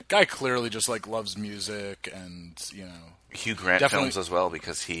Man. Guy clearly just like loves music, and Hugh Grant films as well,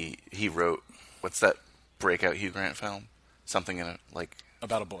 because he wrote, what's that breakout Hugh Grant film? Something in it, like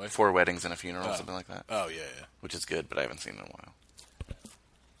about a boy, 4 weddings and a funeral, something like that. Oh yeah. Which is good, but I haven't seen it in a while.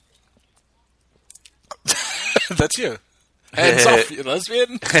 That's you. Hands off, you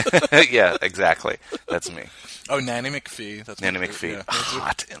lesbian. Yeah, exactly. That's me. Oh, Nanny McPhee. That's Nanny McPhee. Yeah.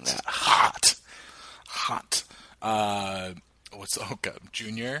 Hot in that. Hot.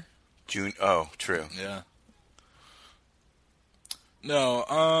 Junior? Oh, true. Yeah. No,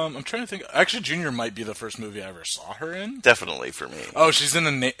 I'm trying to think. Actually, Junior might be the first movie I ever saw her in. Definitely for me. Oh, she's in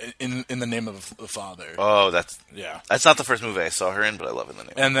the Name of the Father. Oh, that's not the first movie I saw her in, but I love In the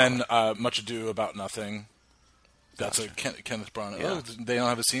Name. And then Much Ado About Nothing. That's a Kenneth Branagh. Yeah. Oh, they don't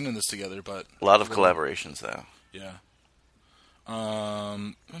have a scene in this together, but a lot of collaborations though. Yeah.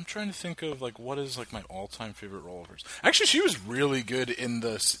 I'm trying to think of like what is like my all-time favorite role of hers. Actually, she was really good in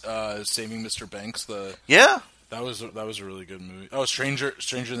the Saving Mr. Banks. That was a really good movie. Oh, Stranger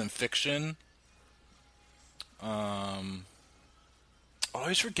Than Fiction. I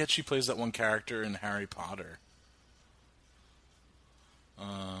always forget she plays that one character in Harry Potter.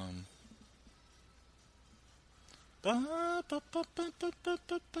 Men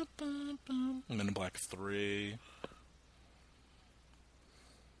in Black 3.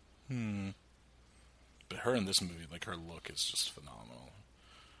 But her in this movie, like her look is just phenomenal.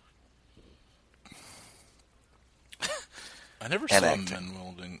 I never And saw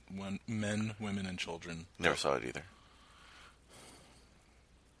acting. Men, Women, and Children. Never saw it either.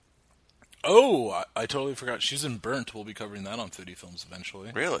 Oh, I totally forgot. She's in Burnt. We'll be covering that on Foodie Films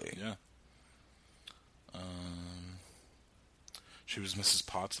eventually. Really? Yeah. She was Mrs.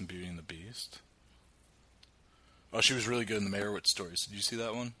 Potts in Beauty and the Beast. Oh, she was really good in the Meyerowitz stories. Did you see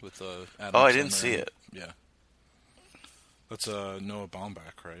that one with Adam? Oh, I didn't Sandler see and- it. Yeah. That's Noah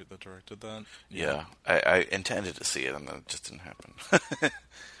Baumbach, right? That directed that. Yeah, I intended to see it, and then it just didn't happen.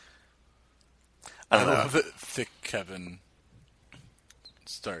 I don't know. love that Thick Kevin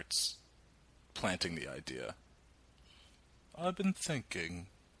starts planting the idea. I've been thinking.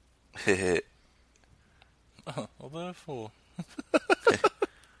 Well, therefore.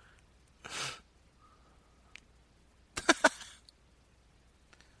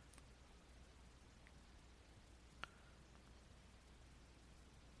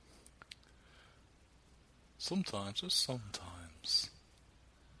 Sometimes, just sometimes.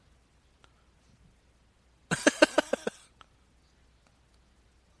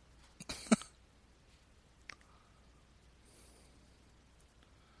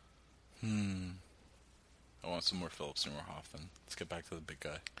 I want some more Philip Seymour Hoffman. Let's get back to the big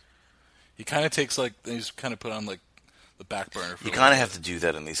guy. He kind of takes he's kind of put on the back burner. For You kind of have to do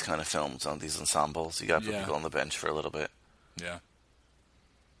that in these kind of films, on these ensembles. You got to put Yeah. people on the bench for a little bit. Yeah.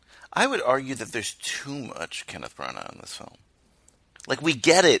 I would argue that there's too much Kenneth Branagh in this film. Like, we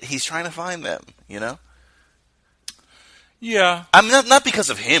get it. He's trying to find them, you know? Yeah. I'm not because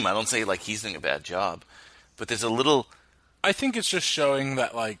of him. I don't say, like, he's doing a bad job. But there's a little... I think it's just showing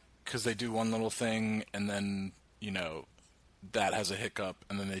that, because they do one little thing, and then, that has a hiccup,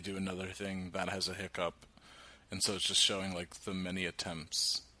 and then they do another thing, that has a hiccup. And so it's just showing, the many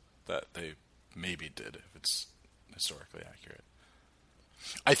attempts that they maybe did, if it's historically accurate.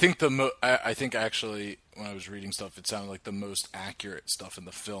 I think I think actually, when I was reading stuff, it sounded like the most accurate stuff in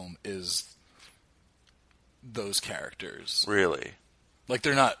the film is those characters. Really? Like,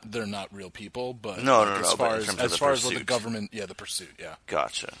 they're not real people, but No, as far but in terms as of the far as what the pursuit. government, the pursuit, yeah.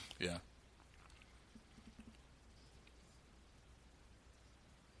 Gotcha. Yeah.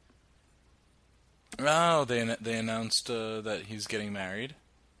 Oh, they announced that he's getting married.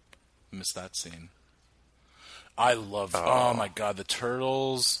 Missed that scene. I love. Oh my god, the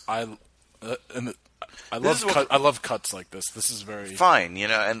turtles. I love cuts like this. This is very Fine,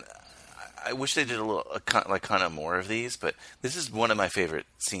 and I wish they did kind of more of these, but this is one of my favorite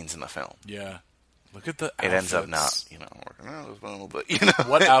scenes in the film. Yeah. Look at the It ends up outfits. not, working out as well, but,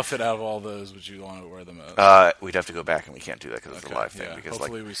 What outfit out of all those would you want to wear the most? We'd have to go back, and we can't do that because it's a live thing. yeah. Because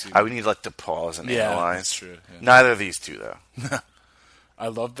Hopefully we see I would need to pause and analyze. That's true. Yeah. Neither of these two, though. I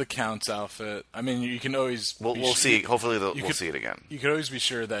love the Count's outfit. I mean, you can always We'll see. Hopefully, we'll see it again. You could always be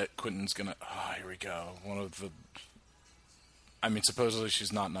sure that Quentin's gonna. Oh, here we go. One of the. I mean, supposedly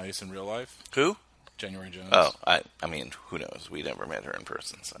she's not nice in real life. Who? January Jones. Oh, I mean, who knows? We never met her in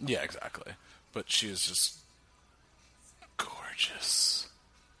person. So. Yeah, exactly. But she is just gorgeous.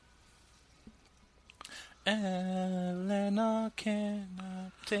 Elena, can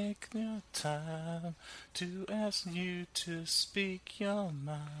I take your time to ask you to speak your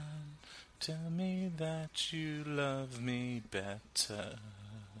mind? Tell me that you love me better.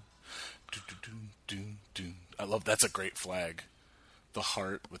 Do. I love that's a great flag. The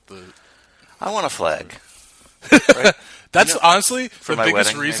heart with the. I want a flag. Right? That's honestly for the my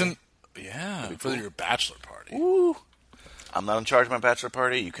biggest wedding, reason. maybe? Yeah, That'd be for cool. your bachelor party. Ooh. I'm not in charge of my bachelor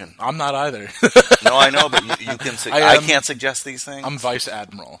party. You can. I'm not either. No, I know, but you can. I can't suggest these things. I'm vice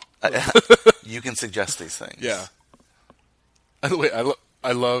admiral. You can suggest these things. Yeah. By the way,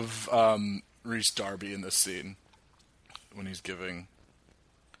 I love Rhys Darby in this scene when he's giving.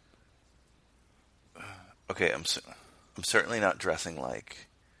 Okay, I'm certainly not dressing like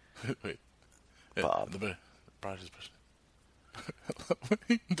Wait. Bob. The bride is pushing.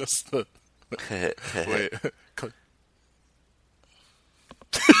 Does the wait.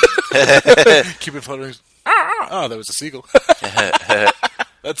 Keep it fluttering. Oh, that was a seagull.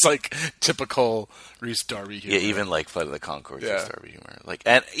 That's like typical Rhys Darby humor. Yeah, even like Flight of the Conchords, Yeah. Rhys Darby humor. Like,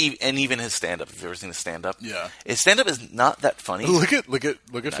 and even his stand-up. Have you ever seen his stand-up? Yeah. His stand-up is not that funny. Look at Philip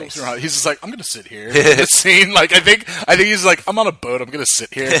Nice. Seymour Hoffman. He's just like, I'm gonna sit here in this scene. Like, I think he's like, I'm on a boat. I'm gonna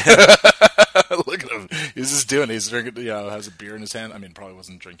sit here. Look at him. He's just doing it. He's drinking. Has a beer in his hand. I mean, probably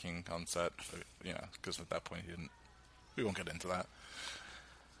wasn't drinking on set. Because at that point he didn't. We won't get into that.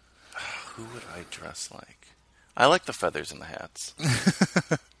 Who would I dress like? I like the feathers and the hats.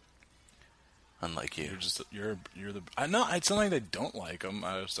 Unlike you. You're the. I know it's not like they don't like him.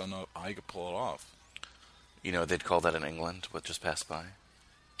 I just don't know if I could pull it off. You know, they'd call that in England, what just passed by.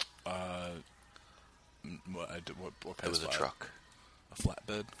 What It was a truck. A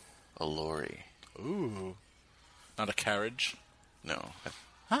flatbed? A lorry. Ooh. Not a carriage? No.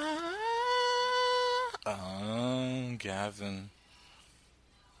 Oh, Gavin.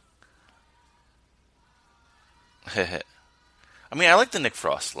 I mean, I like the Nick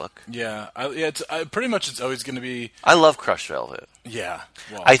Frost look. Yeah, it's pretty much it's always going to be... I love crushed velvet. Yeah.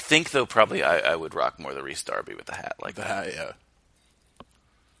 Well, I think, though, probably I would rock more the Reese Darby with the hat. Like the that. hat, yeah.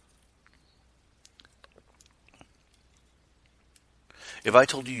 If I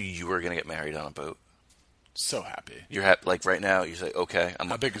told you you were going to get married on a boat, So happy. you're like right now, you say, okay.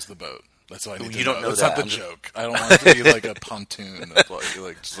 How big is the boat? That's all I need You to don't know That's that. not the joke. I don't want it to be like a pontoon of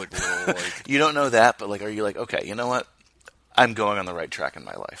like just like little like... You don't know that, but like, are you like, okay, you know what? I'm going on the right track in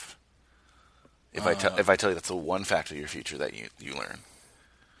my life. If I tell you that's the one fact of your future that you learn.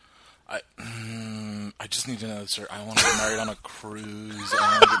 I just need to know, sir. I want to get married on a cruise.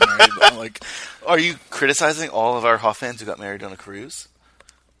 I want to get married on, like... Are you criticizing all of our Hoff fans who got married on a cruise?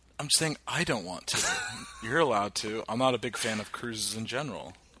 I'm just saying I don't want to. You're allowed to. I'm not a big fan of cruises in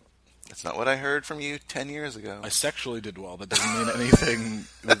general. That's not what I heard from you 10 years ago. I sexually did well. That doesn't mean anything.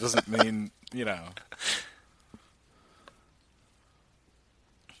 That doesn't mean, you know.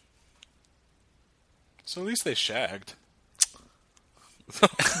 So at least they shagged.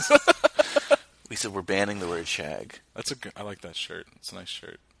 We said we're banning the word shag. That's a good, I like that shirt. It's a nice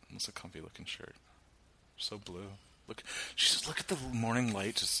shirt. It's a comfy looking shirt. So blue. Look at the morning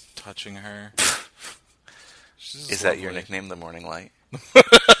light just touching her. Is that your nickname, the Morning Light?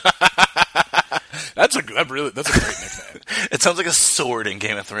 That's a great nickname. It sounds like a sword in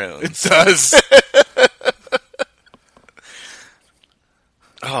Game of Thrones. It does.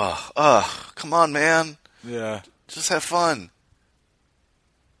 Oh, come on, man. Yeah. Just have fun.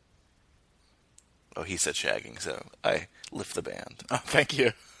 Oh, he said shagging, so I lift the band. Oh, thank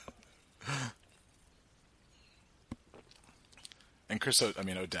you. And Chris,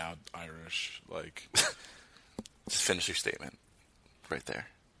 O'Dowd, Irish, like... Just finish your statement. Right there.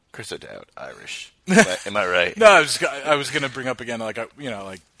 Chris O'Dowd, Irish. Am I right? No, I was going to bring up again, like,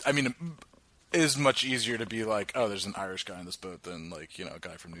 it is much easier to be like, oh, there's an Irish guy on this boat than, like, a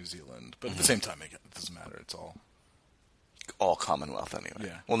guy from New Zealand. But at the same time, it doesn't matter. It's all Commonwealth anyway.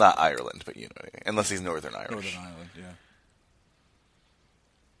 Yeah. Well, not Ireland, but you know what I mean. Unless he's Northern Irish. Northern Ireland, yeah.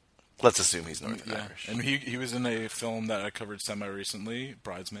 Let's assume he's Northern Irish. And he was in a film that I covered semi-recently,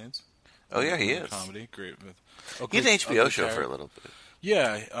 Bridesmaids. Oh, yeah, he is. Comedy, great. He had an HBO show for a little bit.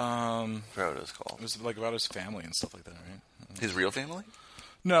 Yeah. I forgot what it was called. It was like about his family and stuff like that, right? His real family?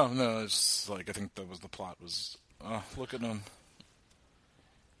 No, it's like, I think that was the plot was, look at him.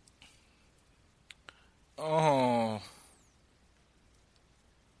 Oh.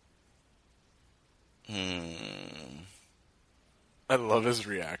 I love his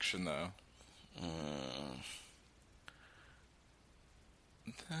reaction, though.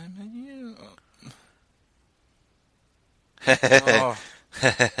 Time and you. Oh.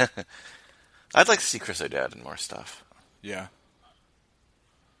 I'd like to see Chris O'Dowd in more stuff. Yeah.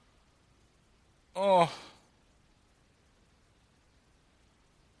 Oh.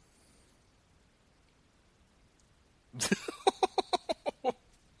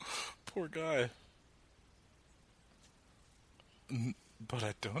 Poor guy. But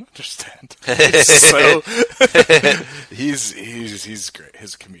I don't understand. So he's great.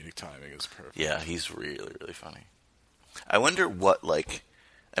 His comedic timing is perfect. Yeah, he's really, really funny. I wonder what, like,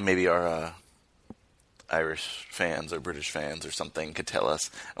 and maybe our Irish fans or British fans or something could tell us.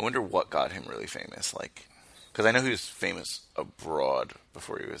 I wonder what got him really famous. Like, because I know he was famous abroad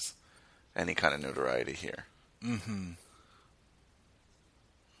before he was any kind of notoriety here. Mm-hmm.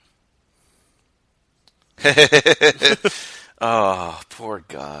 Oh, poor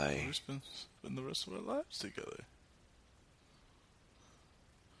guy. We've spend the rest of our lives together.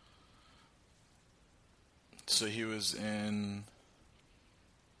 So he was in...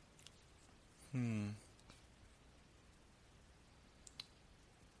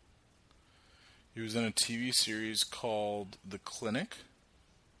 He was in a TV series called The Clinic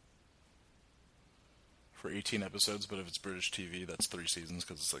for 18 episodes, but if it's British TV, that's 3 seasons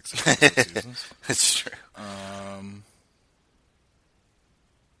because it's like 6 seasons. It's true.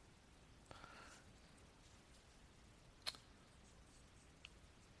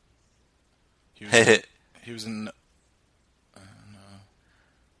 He was in.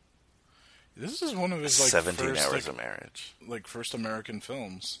 This is one of his 17 first, Hours of Marriage. Like first American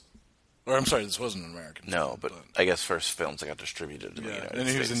films. Or I'm sorry, this wasn't an American. No, film, but I guess first films that got distributed in the United and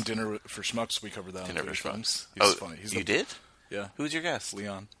he States. was in Dinner for Schmucks. We covered that. Dinner for Schmucks. He's funny. You did? Yeah. Who's your guest?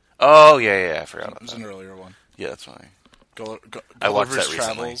 Leon. Oh yeah. I forgot about It was that. an earlier one. Yeah, that's funny. Gulliver's I watched that recently.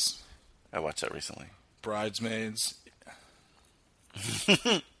 Travels. I watched that recently. Bridesmaids.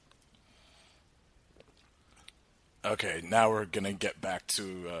 Okay, now we're gonna get back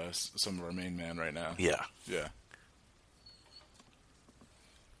to some of our main man right now. Yeah. Yeah.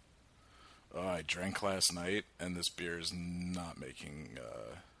 Oh, I drank last night, and this beer is not making...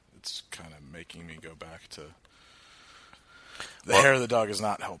 it's kind of making me go back to... The hair of the dog is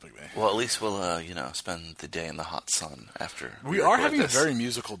not helping me. Well, at least we'll, spend the day in the hot sun after We are having this. a very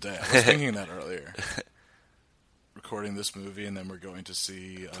musical day. I was thinking that earlier. Recording this movie, and then we're going to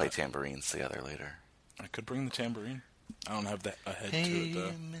see... Play tambourines together later. I could bring the tambourine. I don't have a head Hey, to it,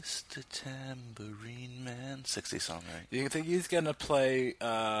 though. Mr. Tambourine Man. 60s song, right? You think he's going to play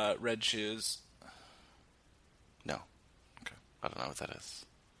Red Shoes? No. Okay. I don't know what that is.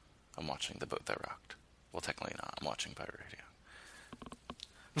 I'm watching The Boat That Rocked. Well, technically not. I'm watching Pirate Radio.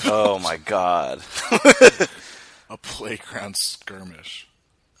 Oh, my God. A playground skirmish.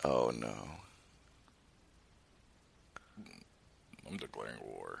 Oh, no. I'm declaring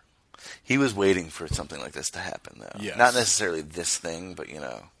war. He was waiting for something like this to happen, though. Yes. Not necessarily this thing, but,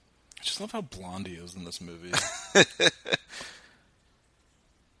 I just love how blonde he is in this movie.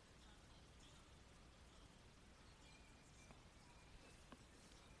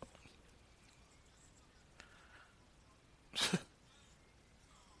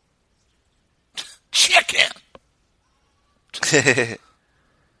 Chicken!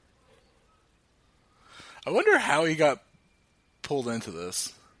 I wonder how he got pulled into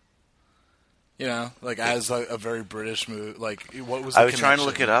this. As a very British movie. What was the I was trying to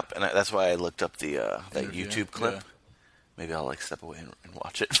look connection? it up, and that's why I looked up the that Interview? YouTube clip. Yeah. Maybe I'll step away and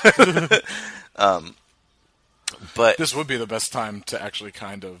watch it. But This would be the best time to actually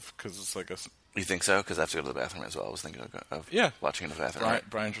because it's like a... you think so? Because I have to go to the bathroom as well. I was thinking of watching in the bathroom. Brian, Right?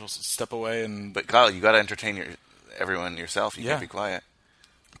 Brian will step away and... But Kyle, you got to entertain everyone yourself. You Yeah. can't be quiet.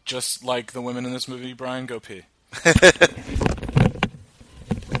 Just like the women in this movie, Brian, go pee.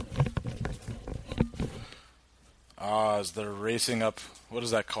 As they're racing up... What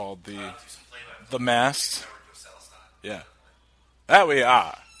is that called? The mast? Yeah. There we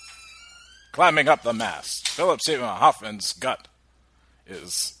are. Climbing up the mast. Philip Seymour Hoffman's gut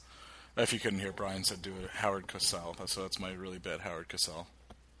is... If you couldn't hear, Brian said do a Howard Cosell. So that's my really bad Howard Cosell.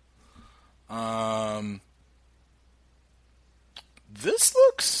 This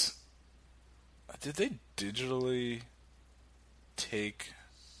looks... Did they digitally take...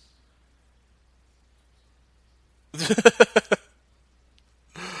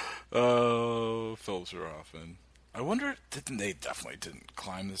 Oh, Philip Seymour Hoffman. I wonder, they definitely didn't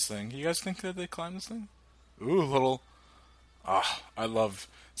climb this thing. You guys think that they climbed this thing? Ooh, little... I love...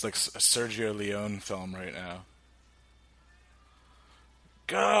 It's like a Sergio Leone film right now.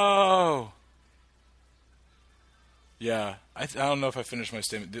 Go! Yeah, I don't know if I finished my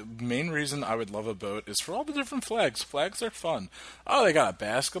statement. The main reason I would love a boat is for all the different flags. Flags are fun. Oh, they got a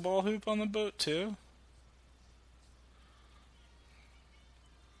basketball hoop on the boat, too?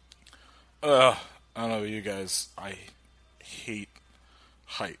 I don't know about you guys. I hate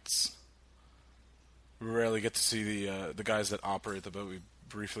heights. We rarely get to see the guys that operate the boat. We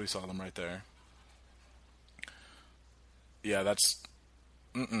briefly saw them right there. Yeah, that's...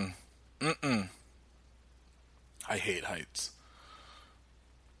 I hate heights.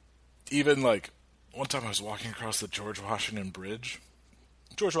 Even, one time I was walking across the George Washington Bridge.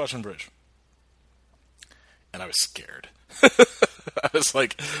 And I was scared. I was,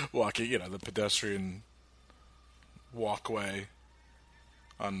 walking, the pedestrian walkway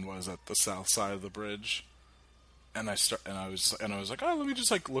on, the south side of the bridge. And I was like, oh, let me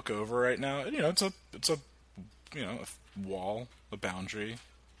just, look over right now. And, it's a wall, a boundary.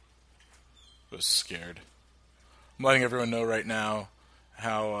 I was scared. I'm letting everyone know right now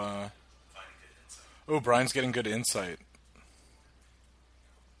how, Brian's getting good insight.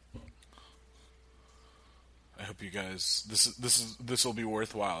 I hope you guys, this will be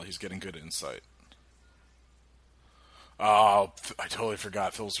worthwhile. He's getting good insight. Oh, I totally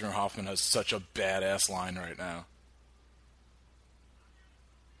forgot. Philip Seymour Hoffman has such a badass line right now.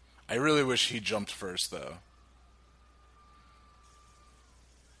 I really wish he jumped first, though.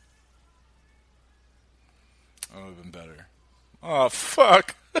 That would have been better. Oh,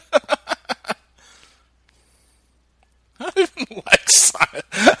 fuck. I don't even like Simon.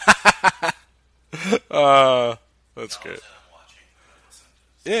 That's great.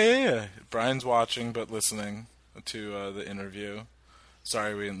 Yeah. Brian's watching, but listening to the interview.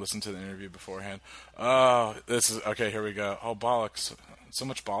 Sorry we didn't listen to the interview beforehand. Oh, this is... Okay, here we go. Oh, bollocks. So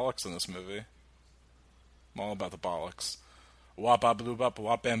much bollocks in this movie. I'm all about the bollocks. Wap blue bop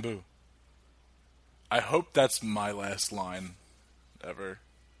wap bamboo. I hope that's my last line ever.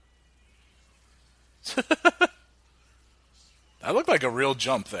 That looked like a real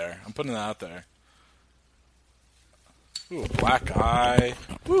jump there. I'm putting that out there. Ooh, black eye.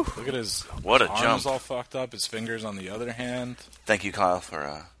 Woo. Look at his What a arms jump. all fucked up. His fingers on the other hand. Thank you, Kyle,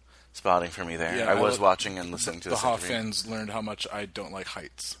 for spotting for me there. Yeah, I was watching and listening to the this Hoff interview. fans learned how much I don't like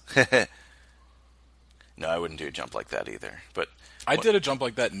heights. No, I wouldn't do a jump like that either. But I did a jump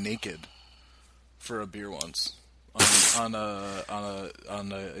like that naked for a beer once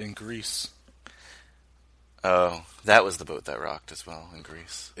in Greece. Oh, that was the boat that rocked as well in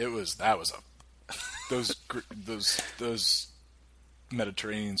Greece. Those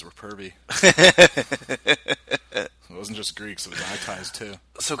Mediterraneans were pervy. It wasn't just Greeks; it was eye ties too.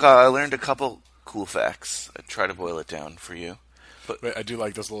 So, Kyle, I learned a couple cool facts. I try to boil it down for you. But I do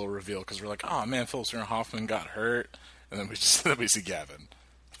like this little reveal because we're like, "Oh man, Philip Seymour Hoffman got hurt," and then we see Gavin.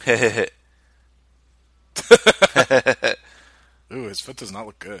 Ooh, his foot does not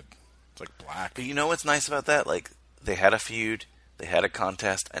look good. It's like black. But you know what's nice about that? Like, they had a feud, they had a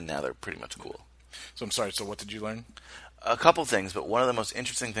contest, and now they're pretty much cool. So I'm sorry. So what did you learn? A couple things, but one of the most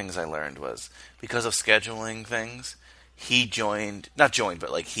interesting things I learned was because of scheduling things, he joined the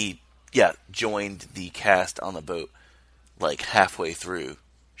cast on the boat like halfway through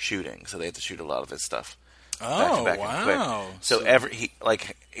shooting, so they had to shoot a lot of his stuff. Oh, back and quick. wow! So he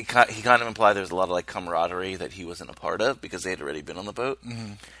kind of implied there was a lot of like camaraderie that he wasn't a part of because they had already been on the boat,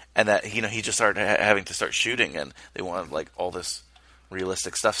 and that he just started having to start shooting, and they wanted like all this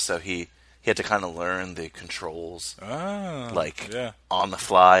realistic stuff, so he had to kind of learn the controls, on the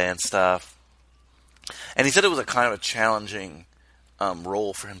fly and stuff. And he said it was a kind of a challenging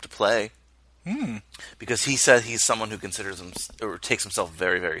role for him to play. Because he said he's someone who considers or takes himself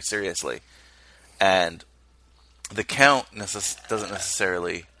very, very seriously, and the Count doesn't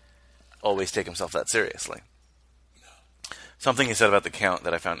necessarily always take himself that seriously. Something he said about the Count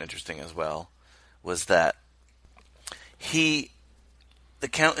that I found interesting as well was that the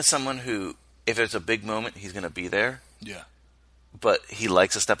Count is someone who, if there's a big moment, he's going to be there. Yeah. But he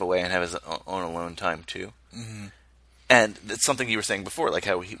likes to step away and have his own alone time too. Mm-hmm. And it's something you were saying before, like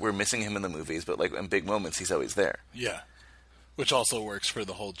how we're missing him in the movies, but like in big moments, he's always there. Yeah. Which also works for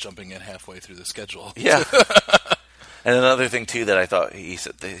the whole jumping in halfway through the schedule. Yeah. And another thing too that I thought he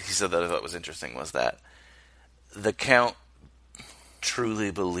said that I thought was interesting was that the Count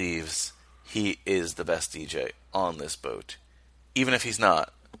truly believes he is the best DJ on this boat. Even if he's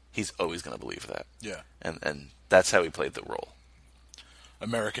not, he's always going to believe that. Yeah. And that's how he played the role.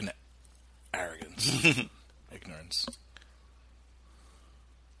 American arrogance. Ignorance.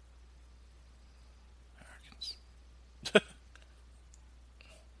 Arrogance.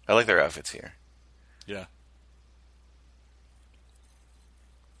 I like their outfits here. Yeah.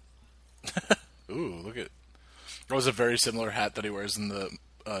 Ooh, look at... That was a very similar hat that he wears in the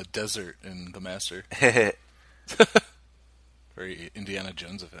desert in The Master. Very Indiana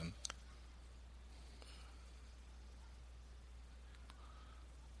Jones of him.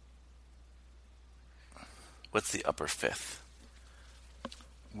 What's the upper fifth?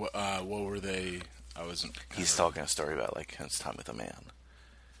 What were they? I wasn't... He's talking a story about like his time with a man.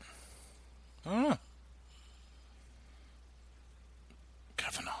 I don't know.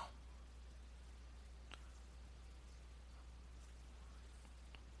 Kavanaugh.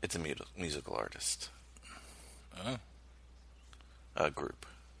 It's a musical artist. Oh. A group.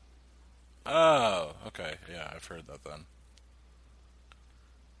 Oh, okay. Yeah, I've heard that then.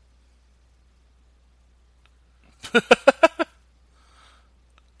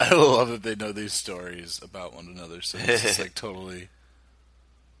 I love that they know these stories about one another, so it's just like totally...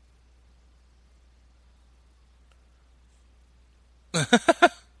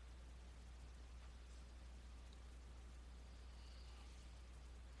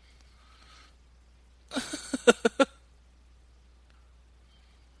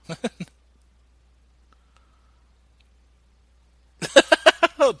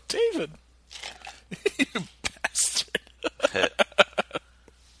 Oh, David! You bastard.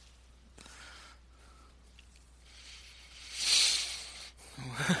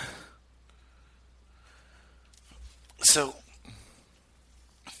 So,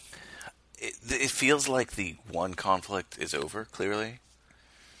 it feels like the one conflict is over, clearly.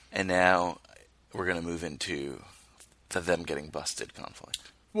 And now we're going to move into them getting busted conflict.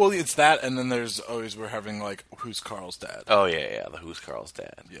 Well, it's that, and then there's always, we're having, like, who's Carl's dad? Oh, yeah, the who's Carl's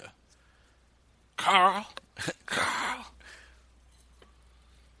dad. Yeah. Carl! Carl!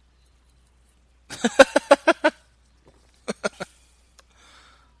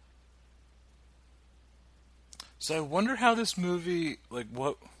 So I wonder how this movie, like,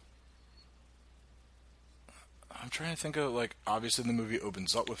 what... I'm trying to think of, like, obviously the movie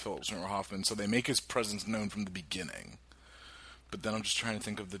opens up with Philip Seymour Hoffman, so they make his presence known from the beginning. But then I'm just trying to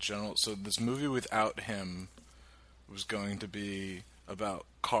think of the general... So this movie without him was going to be about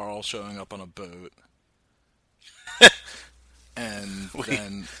Carl showing up on a boat. and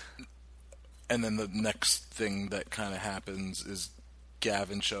then the next thing that kind of happens is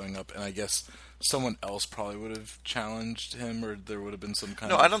Gavin showing up, and I guess someone else probably would have challenged him, or there would have been some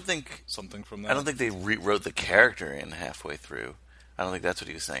kind of... No, I don't think... Something from that. I don't think they rewrote the character in halfway through. I don't think that's what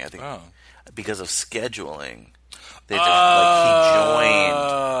he was saying. I think because of scheduling, they just, he joined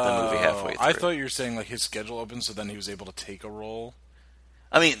the movie halfway through. I thought you were saying, like, his schedule opened, so then he was able to take a role.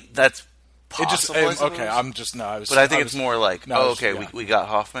 I mean, that's possible. Okay, I'm just... No, I was... But I think it's more like, yeah. we got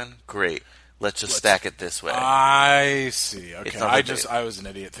Hoffman? Great. Let's just stack it this way. I see. Okay, Like I was an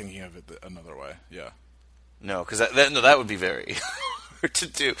idiot thinking of it another way. Yeah. No, because that would be very hard to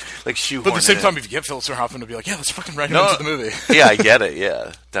do. Like shoehorn. But at the same time, if you get Philip Seymour Hoffman to be like, yeah, let's fucking write him into the movie. Yeah, I get it.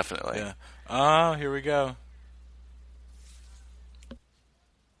 Yeah, definitely. Yeah. Oh, here we go.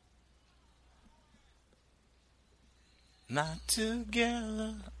 Not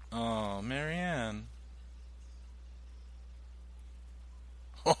together. Oh, Marianne.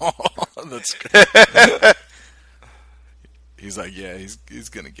 Oh, that's great. He's like, yeah, he's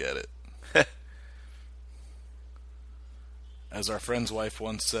gonna get it. As our friend's wife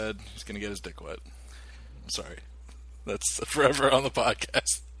once said, he's gonna get his dick wet. Sorry. That's forever on the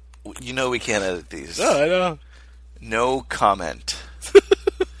podcast. You know we can't edit these. No, I know. No comment.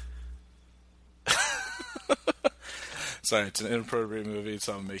 Sorry, it's an inappropriate movie,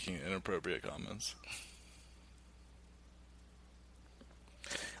 so I'm making inappropriate comments.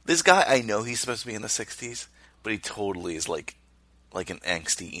 This guy, I know he's supposed to be in the 60s, but he totally is like an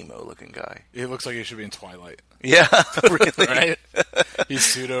angsty emo looking guy. He looks like he should be in Twilight. Yeah, really. Right? He's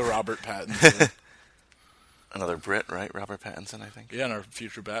pseudo Robert Pattinson. Another Brit, right? Robert Pattinson, I think. Yeah, and our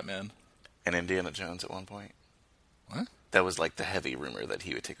future Batman. And Indiana Jones at one point. What? That was like the heavy rumor that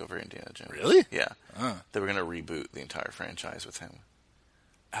he would take over Indiana Jones. Really? Yeah. Huh. They were going to reboot the entire franchise with him.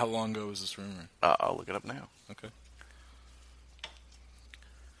 How long ago was this rumor? I'll look it up now. Okay.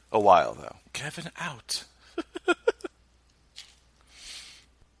 A while, though. Kevin out. I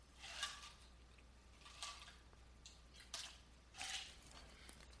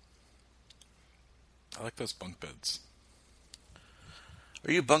like those bunk beds.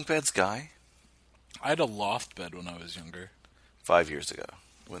 Are you a bunk beds guy? I had a loft bed when I was younger. 5 years ago,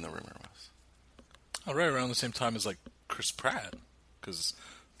 when the rumor was. Oh, right around the same time as, like, Chris Pratt. Because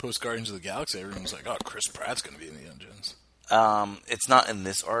post Guardians of the Galaxy, everyone was like, oh, Chris Pratt's going to be in the Jones. It's not in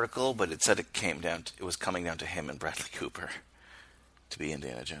this article, but it said it was coming down to him and Bradley Cooper to be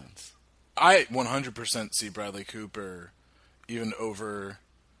Indiana Jones. I 100% see Bradley Cooper even over...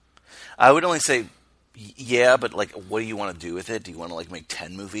 I would only say, yeah, but, like, what do you want to do with it? Do you want to, like, make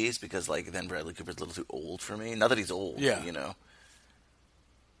 10 movies? Because, like, then Bradley Cooper's a little too old for me. Not that he's old, you know.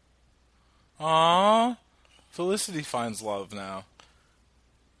 Aww. Felicity finds love now.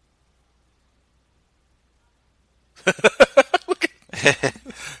 Look at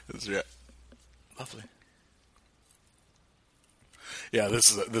that's right. Lovely. Yeah,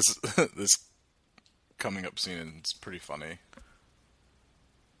 this coming up scene is pretty funny.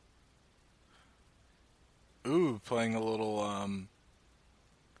 Ooh, playing a little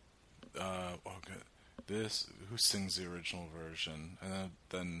good. This who sings the original version, and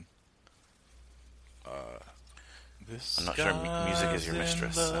then this. I'm not sure music is your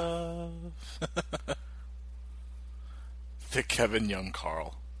mistress. So. The Kevin Young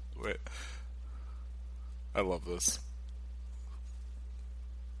Carl. Wait. I love this.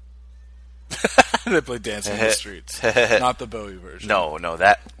 They play Dancing in the Streets. Not the Bowie version. No,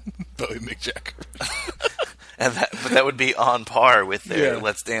 that Bowie Mick Jagger. But that would be on par with their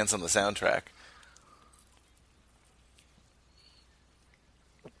Let's Dance on the soundtrack.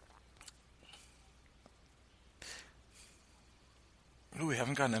 Ooh, we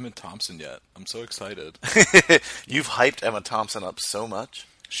haven't gotten Emma Thompson yet. I'm so excited. You've hyped Emma Thompson up so much.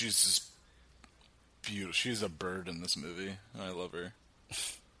 She's just beautiful. She's a bird in this movie. I love her.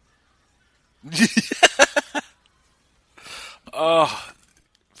 Oh,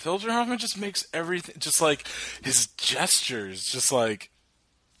 Philip Seymour Hoffman just makes everything, just like his gestures, just like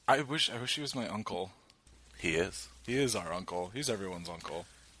I wish he was my uncle. He is. He is our uncle. He's everyone's uncle.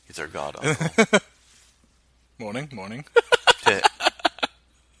 He's our god uncle. Morning.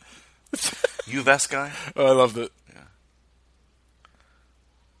 You vest guy? Oh, I loved it.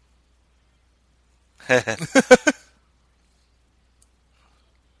 Yeah.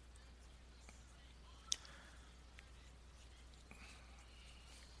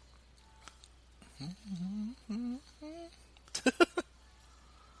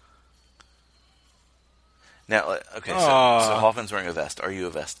 Now, okay, so Hoffman's wearing a vest. Are you a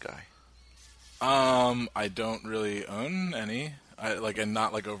vest guy? I don't really own any. And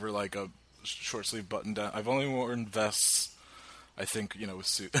not like over like a short sleeve button down. I've only worn vests, I think,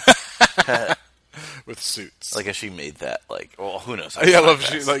 with with suits. Like, if she made that, like, well, who knows? I love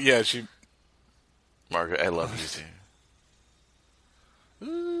she. Like, yeah, she. Margaret, I love you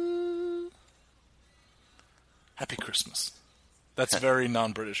too. Happy Christmas. That's very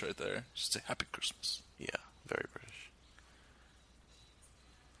non-British right there. Just say Happy Christmas. Yeah, very British.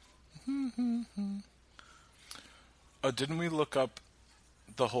 Oh, didn't we look up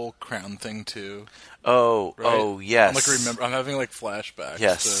the whole crown thing too? Oh, right? oh, yes. I'm having like flashbacks.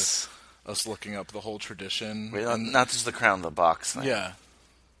 Yes. To us looking up the whole tradition. Wait, not just the crown, the box thing. Yeah.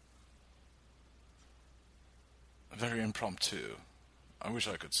 Very impromptu. I wish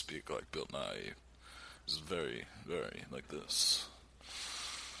I could speak like Bill Nye. It's very, very like this.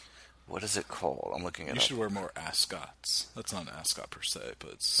 What is it called? I'm looking it up. You should wear more ascots. That's not an ascot per se,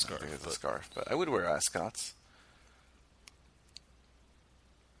 but it's a scarf. It's a scarf, but I would wear ascots.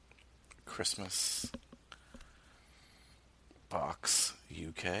 Christmas box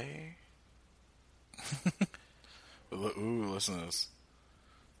UK. Ooh, listen to this.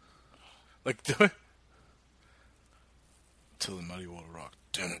 Like, do it. Till the muddy water rock.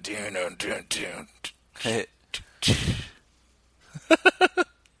 Dun, dun, dun, dun, dun.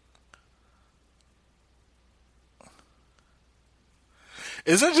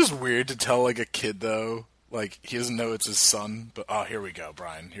 Isn't it just weird to tell like a kid though? Like he doesn't know it's his son, but here we go,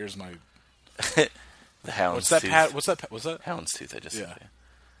 Brian. Here's my the houndstooth. What's that? What's that? Houndstooth. I just yeah.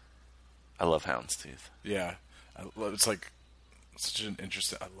 I love houndstooth. Yeah, it's like such an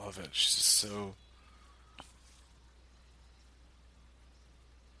interesting. I love it. She's just so.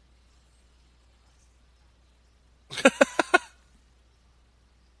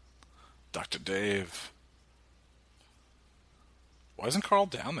 Dr. Dave. Why isn't Carl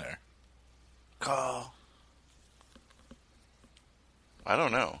down there? Carl. I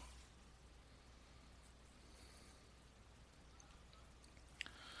don't know.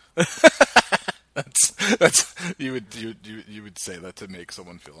 That's you would say that to make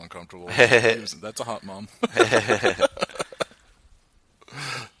someone feel uncomfortable. That's a hot mom.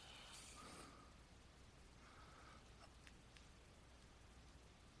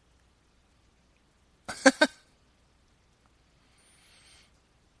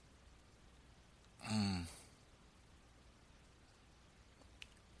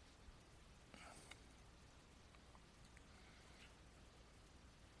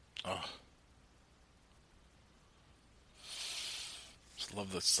 Oh. Just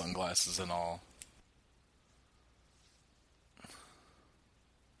love the sunglasses and all.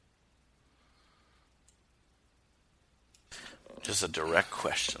 Just a direct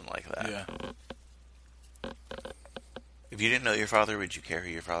question like that. Yeah. If you didn't know your father, would you care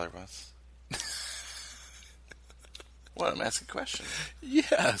who your father was? What? I'm asking a question.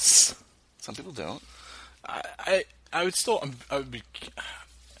 Yes. Some people don't. I would still. I would be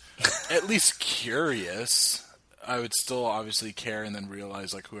at least curious. I would still obviously care and then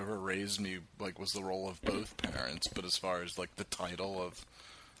realize like whoever raised me like was the role of both parents. But as far as like the title of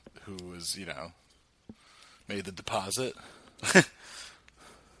who was made the deposit, the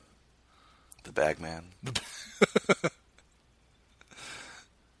bag man.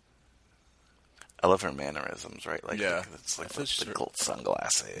 I love her mannerisms, right? Like, yeah, it's like the gold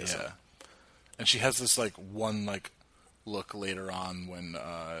sunglasses. Yeah, and she has this like one like look later on when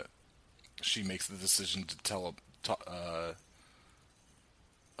she makes the decision to tell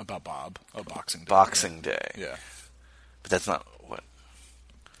about Bob. Oh, Boxing Day. Boxing Day. Yeah, but that's not what.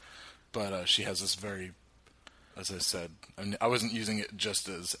 But she has this very, as I said, I wasn't using it just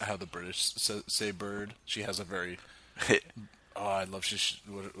as how the British say bird. She has a very. I love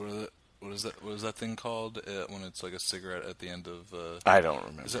what is that? What is that thing called when it's like a cigarette at the end of? I don't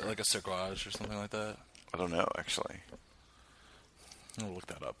remember. Is it like a cigage or something like that? I don't know, actually. I'll look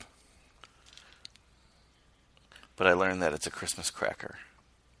that up. But I learned that it's a Christmas cracker.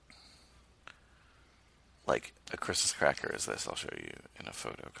 Like, a Christmas cracker is this. I'll show you in a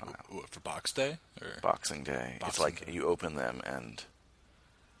photo. What, for Box Day? Or? Boxing Day. Boxing it's like Day. You open them and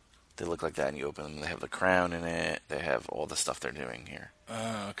they look like that, and you open them. They have the crown in it. They have all the stuff they're doing here.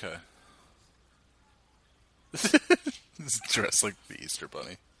 Oh, okay. It's dressed like the Easter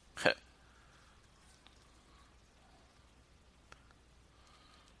Bunny.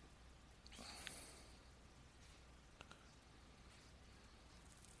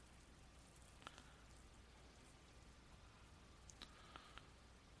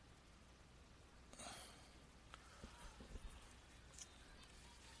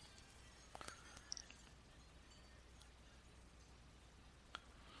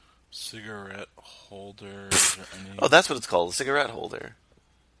 cigarette holder. Is there any... Oh, that's what it's called, a cigarette holder.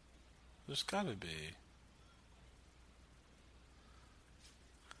 There's gotta be.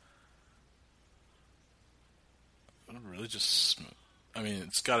 I don't really just smoke. I mean,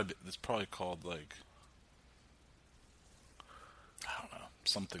 it's gotta be. It's probably called like, I don't know,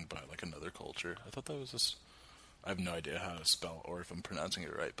 something by like another culture. I thought that was just. I have no idea how to spell or if I'm pronouncing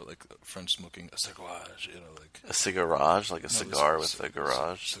it right, but like French smoking a cigarage, like a cigarage, like a cigar with a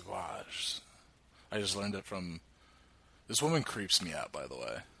garage. Cigarage. I just learned it from. This woman creeps me out, by the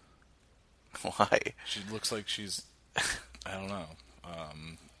way. Why? She looks like she's, I don't know,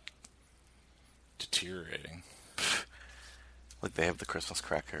 deteriorating. Like they have the Christmas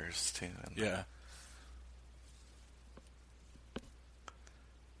crackers too. Yeah.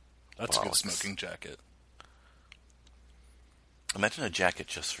 That's a good smoking jacket. Imagine a jacket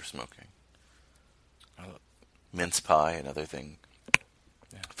just for smoking. Mince pie, another thing.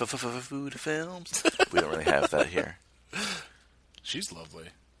 Yeah. Food films. We don't really have that here. She's lovely.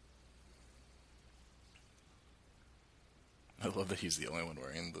 I love that he's the only one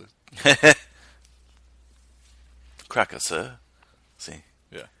wearing the... Cracker, sir. See?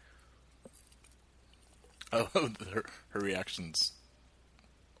 Yeah. I love her reactions.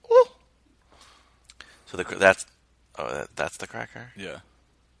 Ooh. So that's the cracker? Yeah.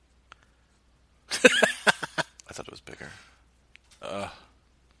 I thought it was bigger.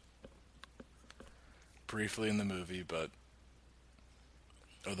 Briefly in the movie, but...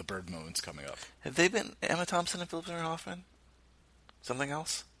 Oh, the bird moment's coming up. Have they been Emma Thompson and Philip Seymour Hoffman? Something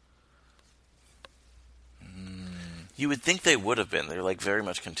else? You would think they would have been. They're like very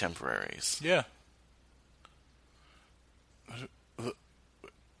much contemporaries. Yeah. Oh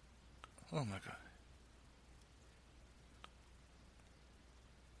my god.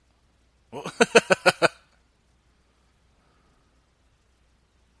 Well,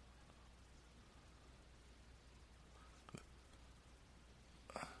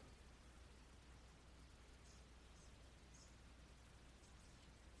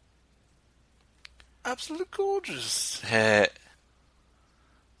 absolutely gorgeous. The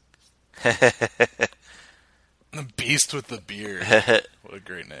Beast with the Beard. What a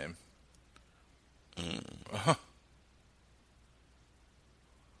great name. Uh-huh.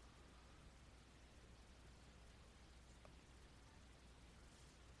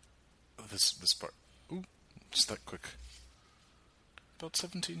 This part. Ooh, just that quick. About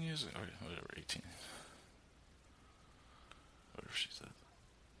 17 years ago. Okay, whatever, 18. Whatever she said.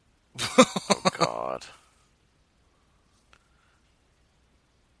 Oh, God.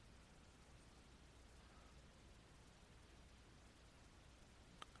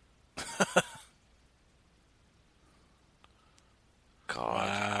 God.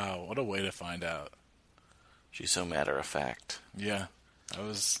 Wow, what a way to find out. She's so matter of fact. Yeah, that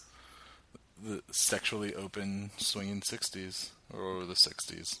was the sexually open swinging 60s, or the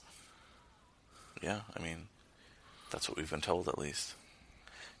 60s. Yeah, I mean, that's what we've been told at least.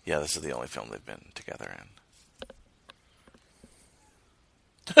 Yeah, this is the only film they've been together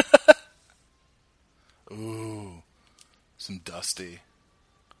in. Ooh, some Dusty.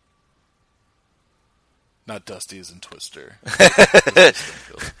 Not Dusty as in Twister.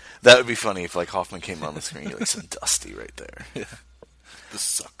 That would be funny if like Hoffman came on the screen, you're like some Dusty right there. Yeah. The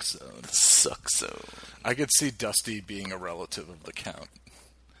Suck Zone. The Suck Zone. I could see Dusty being a relative of the Count.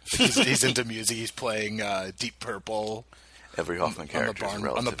 He's into music. He's playing Deep Purple. Every Hoffman character is a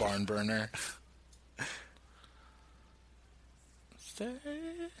relative. On the barn burner.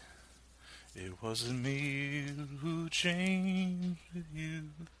 It wasn't me who changed you.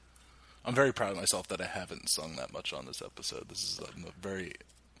 I'm very proud of myself that I haven't sung that much on this episode. This is very...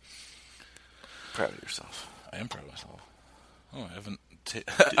 Proud of yourself. I am proud of myself. Oh, I haven't...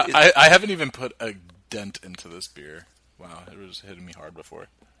 I haven't even put a dent into this beer. Wow, it was hitting me hard before.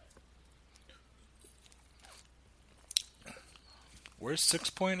 Where's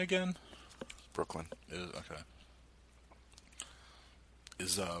 6 Point again? Brooklyn. Okay.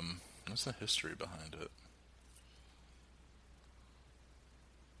 What's the history behind it?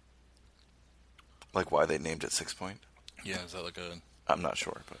 Like why they named it 6 Point? Yeah, is that like a... I'm not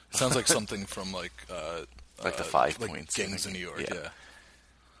sure, but... Sounds like something from like... like the 5 like points. Gangs of New York, yeah.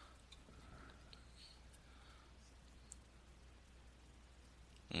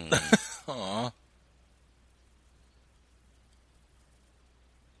 Aww.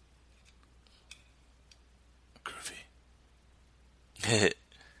 Groovy. Okay.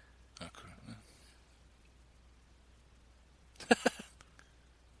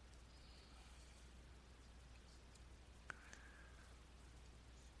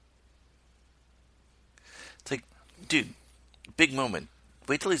 It's like, dude, big moment.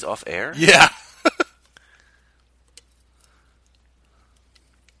 Wait till he's off air? Yeah.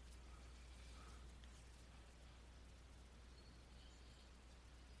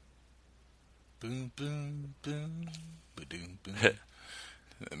 Boom, boom, boom, ba-doom, boom.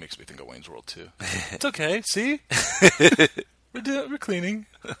 That makes me think of Wayne's World too. It's okay. See, we're cleaning.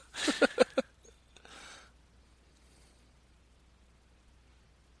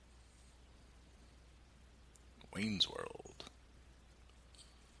 Wayne's World.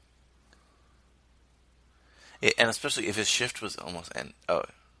 Yeah, and especially if his shift was almost Oh,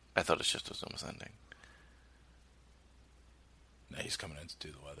 I thought his shift was almost ending. Now he's coming in to do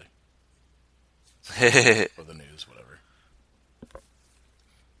the weather. Or the news, whatever.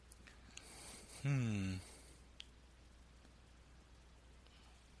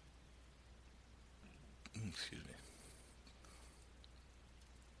 Excuse me.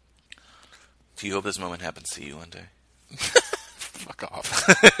 Do you hope this moment happens to you one day? Fuck off.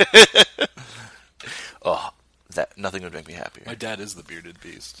 Oh, nothing would make me happier. My dad is the bearded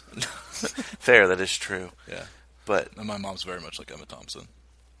beast. Fair, that is true. Yeah. But And my mom's very much like Emma Thompson.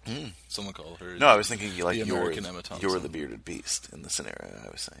 Someone called her. no, I was thinking like the you're American Emma Thompson. the bearded beast in the scenario I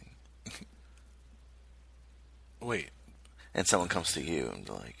was saying. Wait. And someone comes to you and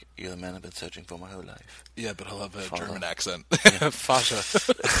like, you're the man I've been searching for my whole life. Yeah, but he'll have a Father. German accent.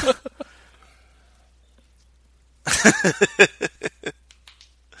 Fascha.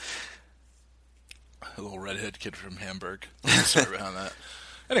 A little redhead kid from Hamburg. Sorry behind that.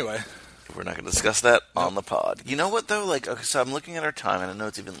 Anyway. We're not going to discuss that on the pod. You know what, though? Like, okay, so I'm looking at our time, and I know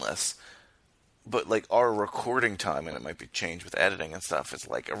it's even less. But, like, our recording time, and it might be changed with editing and stuff, is,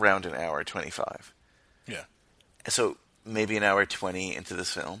 like, around an hour 25. Yeah. So, maybe an hour 20 into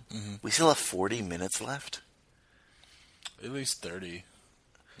this film. Mm-hmm. We still have 40 minutes left. At least 30.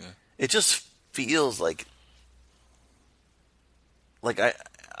 Yeah. It just feels like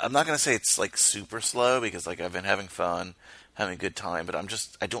I'm not going to say it's, like, super slow, because, like, I've been having fun, having a good time, but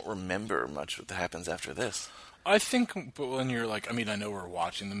I don't remember much what happens after this. I think, but when you're like, I mean, I know we're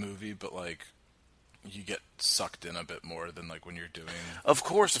watching the movie, but like, you get sucked in a bit more than like when you're doing. Of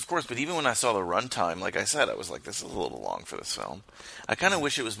course, but even when I saw the runtime, like I said, I was like, this is a little long for this film. I kind of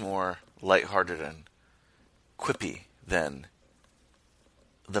wish it was more lighthearted and quippy than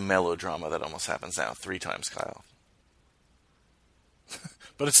the melodrama that almost happens now 3 times, Kyle.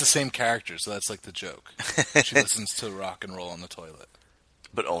 But it's the same character, so that's like the joke. She listens to rock and roll on the toilet.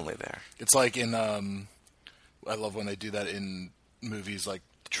 But only there. It's like in, I love when they do that in movies like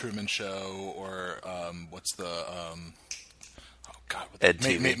Truman Show or, what's the, oh God. Ed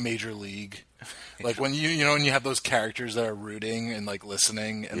TV. Major League. Like when you know, when you have those characters that are rooting and like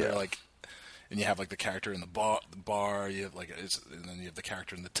listening and they're like, and you have like the character in the bar, you have like, and then you have the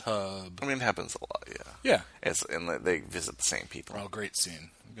character in the tub. I mean, it happens a lot, yeah. Yeah. And they visit the same people. Oh, great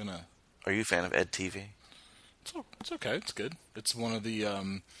scene. Are you a fan of Ed TV? It's okay. It's good. It's one of the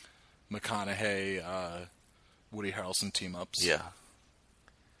McConaughey, Woody Harrelson team ups. Yeah.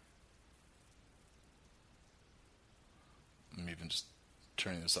 I'm even just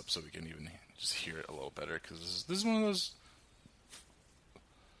turning this up so we can even just hear it a little better because this is one of those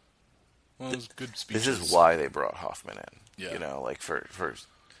good speeches. This is why they brought Hoffman in. Yeah. You know, like for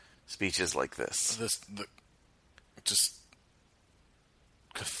speeches like this. Just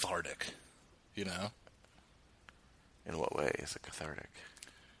cathartic, you know? In what way is it cathartic?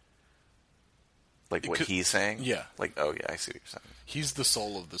 Like what he's saying? Yeah. Like, oh yeah, I see what you're saying. He's the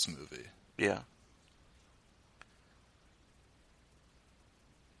soul of this movie. Yeah.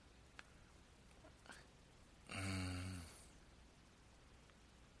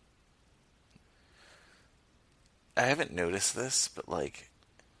 I haven't noticed this, but like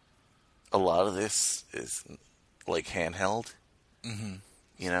a lot of this is like handheld. Mm-hmm.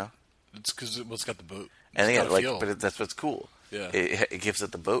 You know, it's because it's got the boat. And again, like, but that's what's cool. Yeah, it gives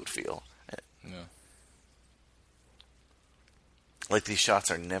it the boat feel. Yeah, like these shots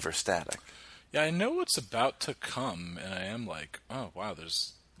are never static. Yeah, I know what's about to come, and I am like, oh wow,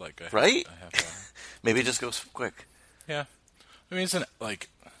 there's like right. Maybe it just goes quick. Yeah, I mean, it's like.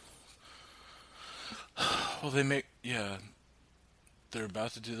 Well, they're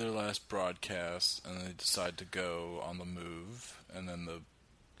about to do their last broadcast, and they decide to go on the move, and then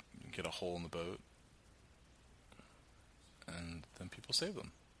get a hole in the boat, and then people save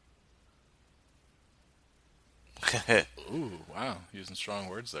them. Ooh, wow, using strong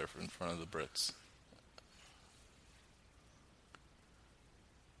words there in front of the Brits.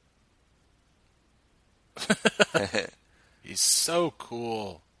 He's so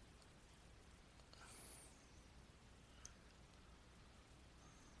cool.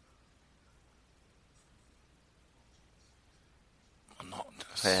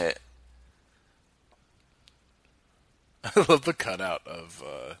 Yes. I love the cutout of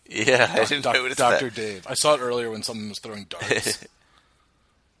Yeah, I didn't notice Dr. that. Dave. I saw it earlier when someone was throwing darts.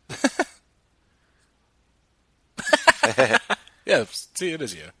 Yeah, see, it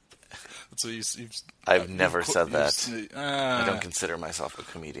is you. That's what I've never said that. I I don't consider myself a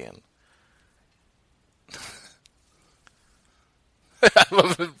comedian. I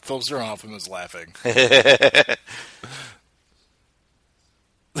love it. Phil Sturhoffen was laughing.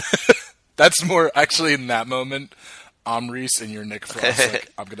 That's more actually in that moment. I'm Reese and you're Nick Frost.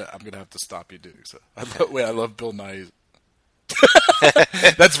 Like, I'm gonna have to stop you doing so. I love Bill Nye.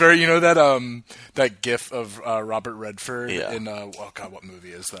 That's very that GIF of Robert Redford in oh god, what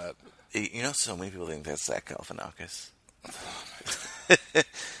movie is that? So many people think that's Zach Galifianakis.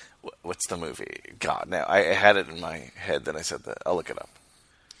 What's the movie? God, now I had it in my head. Then I said that. I'll look it up.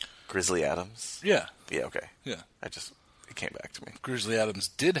 Grizzly Adams. Yeah. Yeah. Okay. Yeah. It came back to me. Grizzly Adams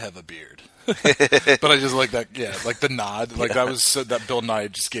did have a beard, but I just like that. Yeah, like the nod. Like that was that Bill Nye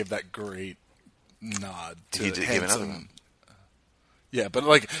just gave that great nod to He did give another one. Yeah, but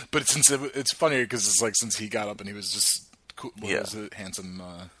since it's funnier because it's like since he got up and he was just cool. What was it? Handsome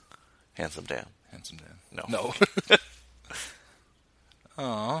Dan. Handsome Dan. No.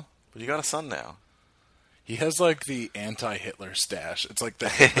 Aw. But you got a son now. He has like the anti-Hitler stash. It's like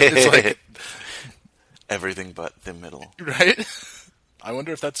it's like everything but the middle. Right? I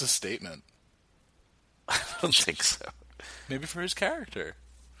wonder if that's a statement. I don't think so. Maybe for his character.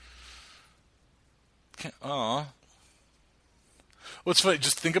 Aw. What's funny,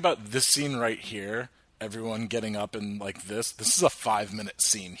 just think about this scene right here. Everyone getting up and like this. This is a 5-minute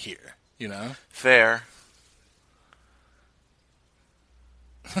scene here, you know? Fair.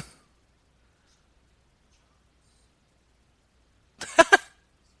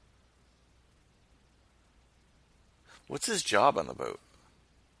 What's his job on the boat?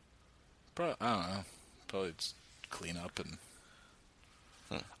 I don't know. Probably just clean up and...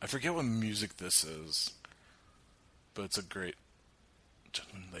 I forget what music this is. But it's a great...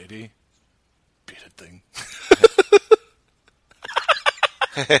 Gentleman, lady. Bearded thing.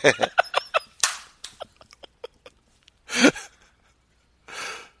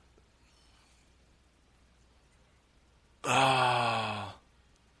 Ah...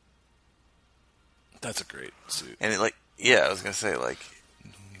 That's a great suit. And I was gonna say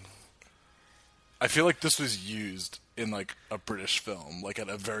I feel like this was used in like a British film, like at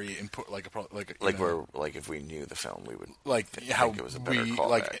a very important, if we knew the film, we would how it was a better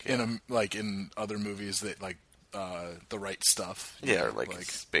callback. In other movies that The Right Stuff, like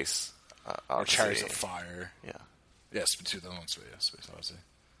Space or Chariots of Fire, yeah, yes, 2001: Space Odyssey.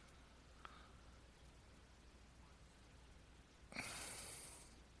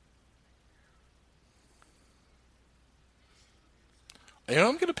 You know,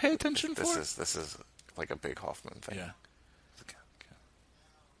 I'm going to pay attention for. This is like a big Hoffman thing. Yeah.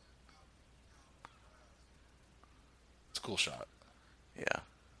 It's a cool shot. Yeah.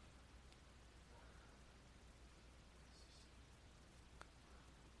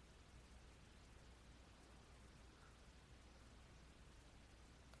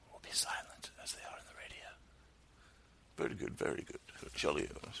 We'll be silent as they are in the radio. Very good, very good. Jolly.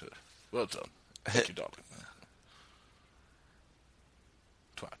 Well done. Thank you, darling.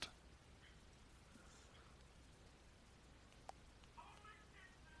 Twat.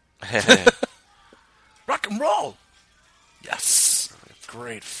 Rock and roll. Yes.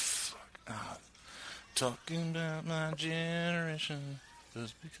 Great. Talking about my generation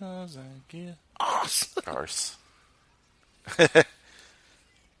just because I get arse.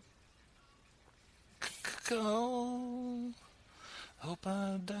 Hope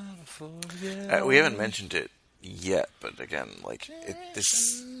I die before you. We haven't mentioned it yet, but again,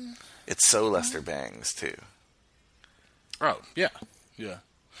 it's so Lester Bangs too. Oh yeah.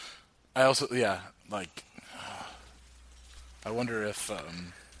 I also I wonder if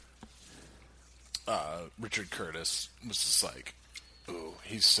Richard Curtis was just like, ooh,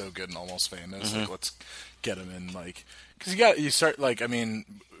 he's so good and Almost Famous. Mm-hmm. Like, let's get him in, like, because you start like, I mean,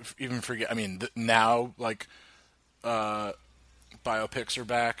 even forget. I mean, now like biopics are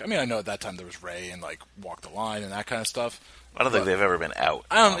back. I mean, I know at that time there was Ray and like Walk the Line and that kind of stuff. I don't think they've ever been out.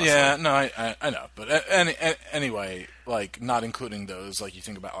 Yeah, no, I know, but anyway, like not including those, like you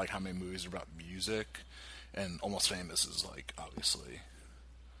think about like how many movies are about music, and Almost Famous is like obviously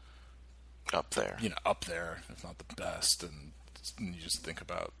up there, up there, if not the best, and you just think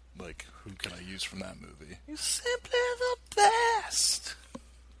about like who can I use from that movie? You're simply the best,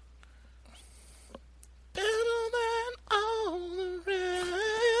 better than all the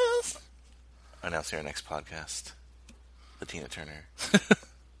rest. Announce your next podcast. The Tina Turner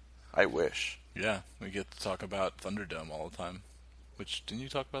I wish. Yeah, we get to talk about Thunderdome all the time. Which, didn't you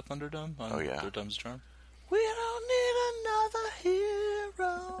talk about Thunderdome on Oh, yeah. Third Time's a Charm? We don't need another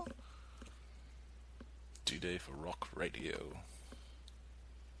hero. D-Day for Rock Radio.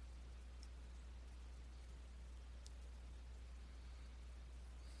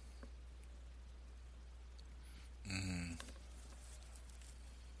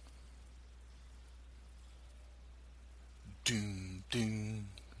 Doom, doom,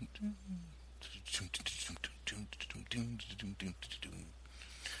 doom,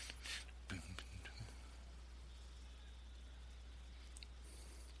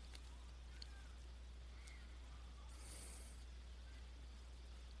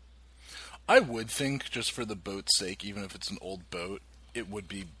 I would think, just for the boat's sake, even if it's an old boat, it would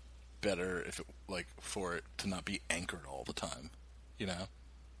be better if it, like, for it to not be anchored all the time. You know?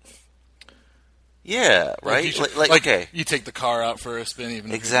 Yeah, right? You should- Like, okay. You take the car out for a spin,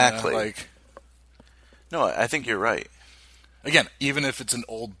 even if Exactly. you know, like. No, I think you're right. Again, even if it's an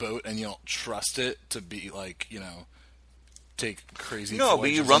old boat and you don't trust it to be, like, you know, take crazy. No,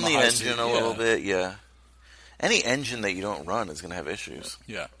 but you voyages run on the high engine sea. a little bit, yeah. Any engine that you don't run is going to have issues.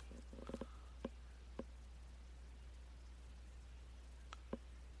 Yeah.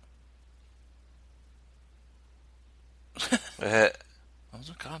 Eh, What was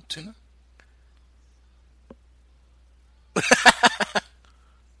it called? Tuna?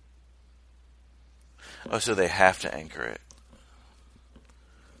 Oh, so they have to anchor it.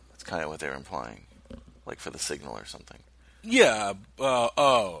 That's kind of what they're implying. Like for the signal or something. Yeah.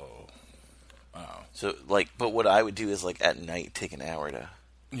 Oh. So, like, but what I would do is, like, at night take an hour to,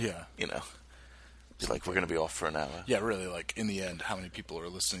 Yeah. you know, be like, we're going to be off for an hour. Yeah, really, like, in the end, how many people are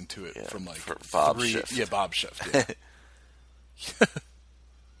listening to it Yeah, from, like, for Bob's 3... shift. Yeah, Bob's shift, yeah.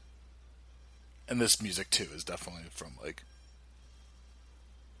 And this music, too, is definitely from, like...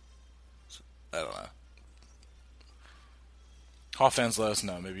 I don't know. Hoff fans, let us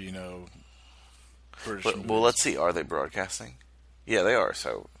know. Maybe you know British But, movies. well, let's see. Are they broadcasting? Yeah, they are,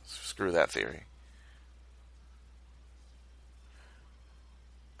 so screw that theory.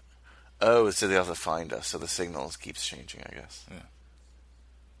 Oh, so they have to find us, so the signal keeps changing, I guess. Yeah.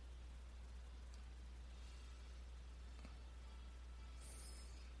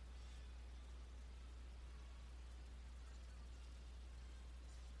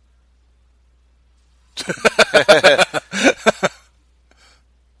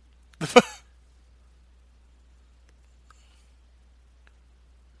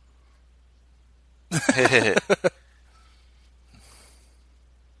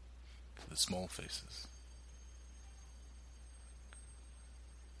 The small faces.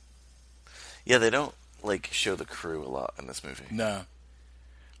 Yeah, they don't, like, show the crew a lot in this movie. No.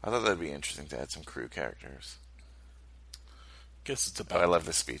 I thought that'd be interesting to add some crew characters. Guess it's Oh, about... I love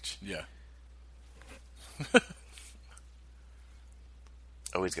this speech. Yeah.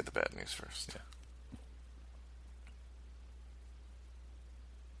 Always get the bad news first. Yeah.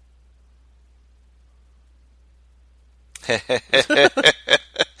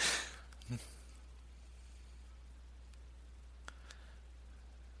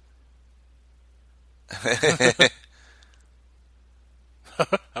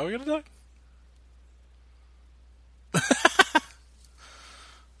 How are we gonna die?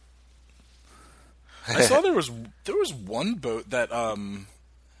 I saw there was one boat that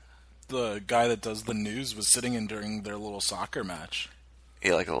the guy that does the news was sitting in during their little soccer match.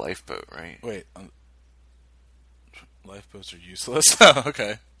 Yeah, like a lifeboat, right? Wait, lifeboats are useless. Oh,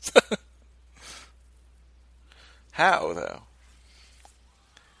 okay. How, though?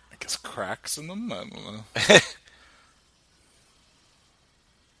 I guess cracks in them. I don't know.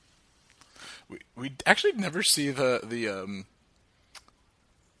 we actually never see the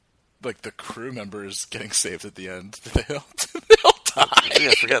like the crew members getting saved at the end. They all die.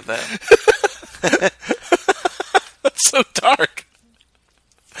 Yeah, forget that. That's so dark.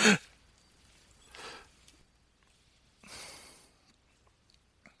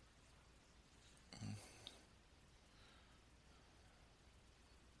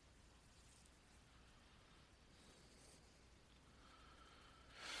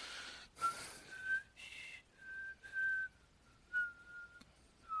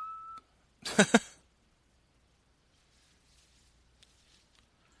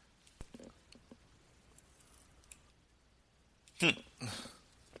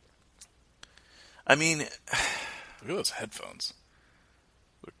 I mean, Look at those headphones.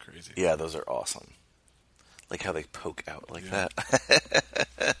 Look crazy. yeah, those are awesome. Like how they poke out like that.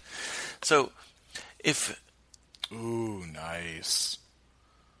 So, if... Ooh, nice.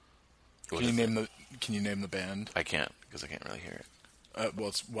 What Can you is name the band? I can't, because I can't really hear it. Well,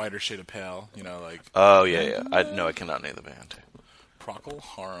 it's Wider Shade of Pale. You know, like Oh, yeah. I cannot name the band. Procol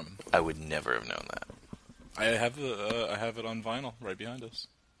Harum. I would never have known that. I have it on vinyl right behind us.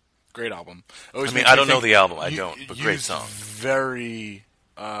 Great album. I mean, I don't know the album. I don't, but great used song. Very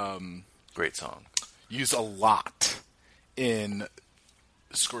Great song. used a lot in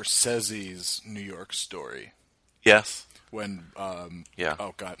Scorsese's New York Story Yes. when Yeah.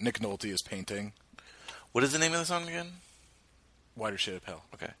 oh god, Nick Nolte is painting What is the name of the song again? Wider Shade of Pale.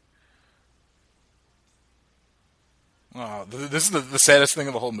 Okay. Oh, this is the saddest thing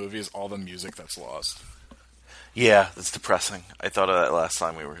of the whole movie is all the music that's lost. Yeah, that's depressing. I thought of that last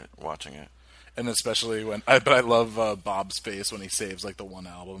time we were watching it. And especially when but I love Bob's face when he saves like the one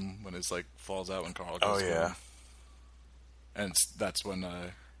album when it's like falls out when Carl goes home. And that's when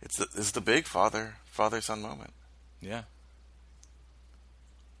It's the big father-son moment. yeah.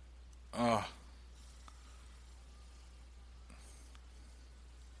 Oh.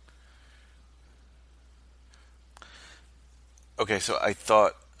 Okay, so I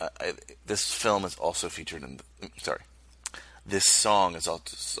thought this film is also featured in this song is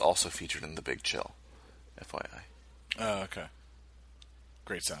also featured in The Big Chill, FYI. Oh, okay.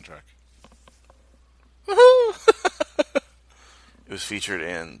 Great soundtrack. It was featured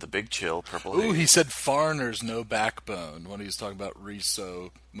in The Big Chill, Purple Ooh, Haze. he said "Foreigner's No Backbone" when he was talking about Reese.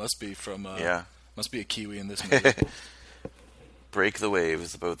 So must be from must be a Kiwi in this movie. Break the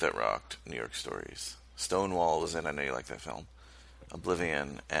Waves, The Boat That Rocked, New York Stories. Stonewall was in, I know you like that film.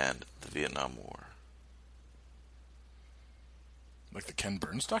 Oblivion, and The Vietnam War. Like the Ken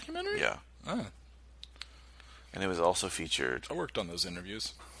Burns documentary? Yeah. Oh, And it was also featured. I worked on those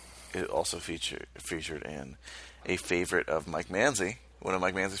interviews. It also featured in a favorite of Mike Manzi, one of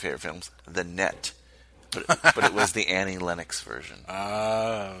Mike Manzi's favorite films, The Net. But it was the Annie Lennox version.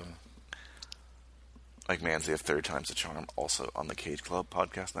 Mike Manzi of Third Time's a Charm, also on the Cage Club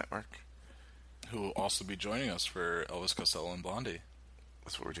podcast network. Who will also be joining us for Elvis Costello and Blondie.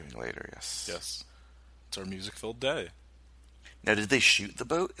 That's what we're doing later, yes. Yes. It's our music-filled day. Now, did they shoot the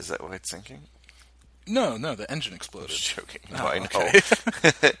boat? Is that what it's sinking? No, the engine exploded. I was joking. Oh, No, I know.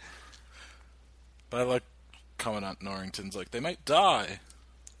 okay. But I like Commandant Norrington's like, they might die.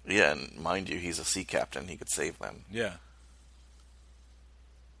 Yeah, and mind you, he's a sea captain. He could save them. Yeah.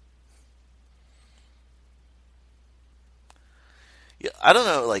 Yeah, I don't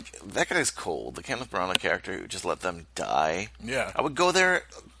know, like, that guy's cold. The Kenneth Branagh character who just let them die. Yeah. I would go there,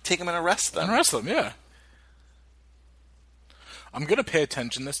 take them and arrest them. And arrest them, yeah. I'm going to pay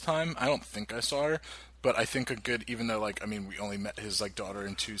attention this time. I don't think I saw her, but I think even though, like, I mean, we only met his, like, daughter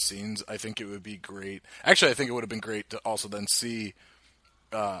in 2 scenes, I think it would be great. Actually, I think it would have been great to also then see,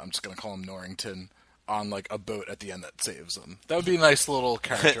 I'm just going to call him Norrington, on, like, a boat at the end that saves him. That would be a nice little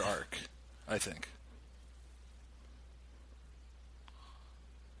character arc, I think.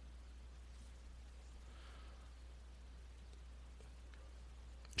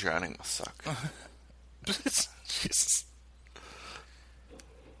 Drowning must suck. Jesus.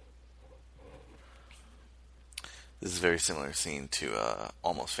 This is a very similar scene to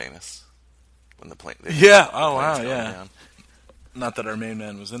Almost Famous. When the plane... Yeah, the oh wow, plane's going yeah. down. Not that our main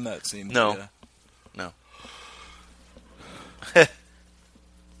man was in that scene. No. But, No.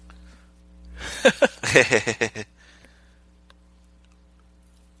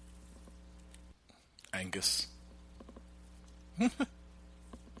 Angus.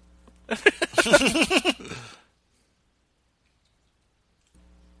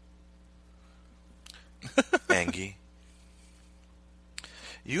 Angie.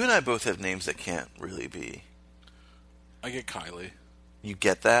 You and I both have names that can't really be. I get Kylie, You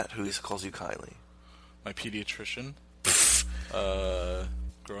get that? Who calls you Kylie? my pediatrician.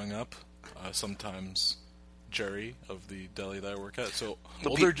 Growing up, sometimes Jerry of the deli that I work at. So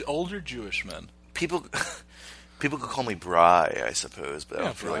older Jewish men. People could call me Bry, I suppose, but I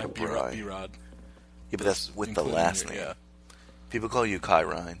don't feel like a Bry. B-Rod. Yeah, but that's with the Including last your- name. Yeah, People call you Kai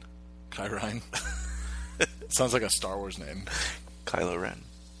Ryan. Kai Ryan. Sounds like a Star Wars name. Kylo Ren.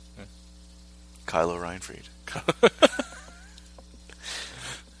 Yeah. Kylo Reinfried.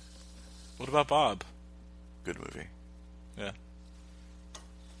 What about Bob? Good movie. Yeah.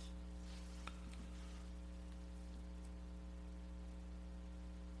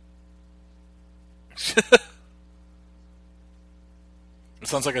 It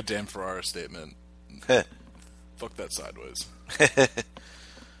sounds like a Dan Ferrara statement. Fuck that sideways.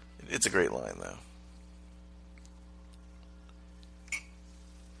 It's a great line, though.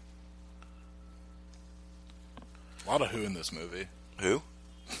 A lot of who in this movie. Who?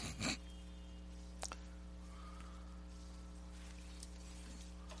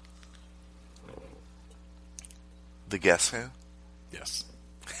 The Guess Who? Yes.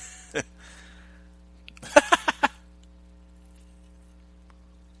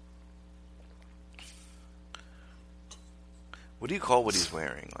 What do you call what he's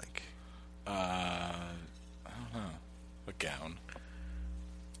wearing? Like, I don't know. A gown.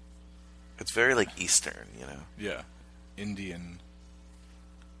 it's very like Eastern, you know. Yeah. Indian.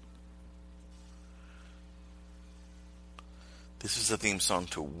 This is the theme song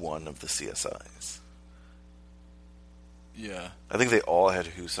to one of the CSIs. Yeah. I think they all had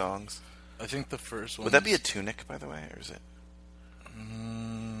Who songs. I think the first one. Would that be a tunic, by the way, or is it?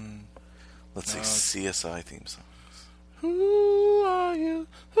 Let's no. see, CSI theme songs. Who are you?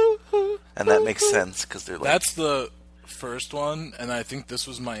 And that makes sense because they're like. That's the first one, and I think this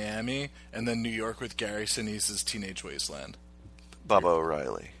was Miami, and then New York with Gary Sinise's Teenage Wasteland. Baba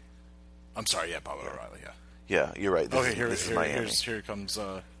O'Reilly. I'm sorry, yeah, Baba O'Reilly, yeah. Yeah, you're right. This This is Miami. Here comes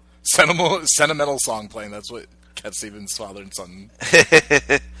sentimental song playing. That's what Cat Stevens' father and son.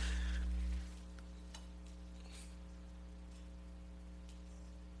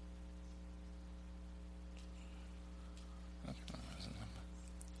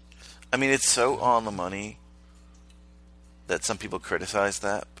 I mean, it's so on the money that some people criticize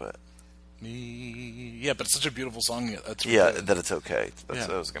that, but Yeah, but it's such a beautiful song. That's yeah, good. that it's okay. That's Yeah.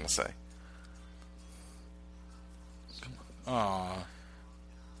 what I was gonna say. Aw.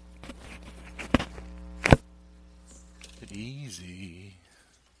 Easy.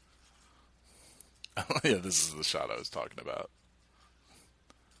 Yeah, this is the shot I was talking about.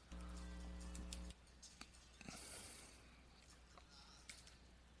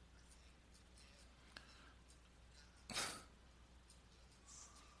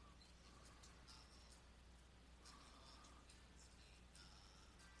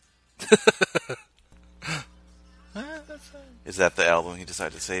 Is that the album he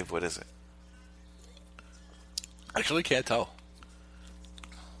decided to save? What is it? Actually, can't tell.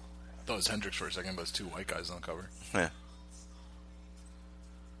 Thought it was Hendrix for a second, but it's two white guys on the cover. Yeah.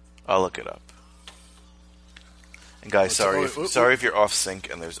 I'll look it up. And guys, sorry if you're off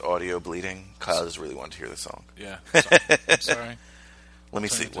sync and there's audio bleeding. Kyle just really wanted to hear the song. Yeah, I'm sorry. Let me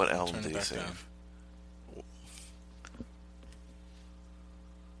see. Turn it- What turn album it did he back save? down.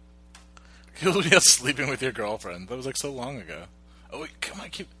 You're sleeping with your girlfriend. That was like so long ago. Oh wait, come on,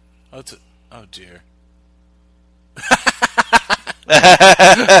 keep. Oh dear.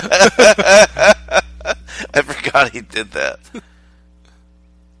 I forgot he did that.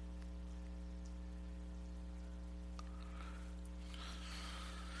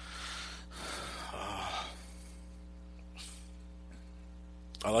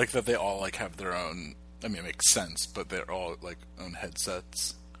 I like that they all like have their own. I mean, it makes sense, but they're all like own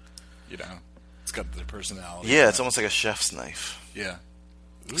headsets. You know, it's got their personality. Yeah, it's almost like a chef's knife. Yeah.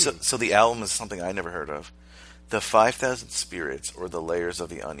 So the album is something I never heard of. The 5,000 Spirits or The Layers of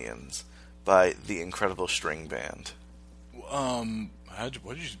the Onions by the Incredible String Band.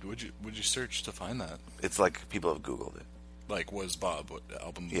 Would you search to find that? It's like people have Googled it. Like, what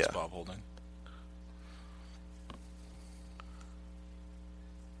album was Yeah. Bob holding?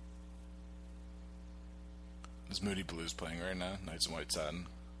 Is Moody Blues playing right now? Nights in White Satin.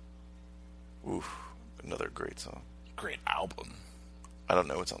 Oof, another great song. Great album. I don't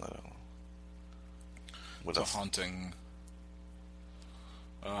know what's on that album. What It's else? a haunting.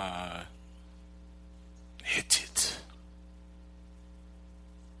 Hit it.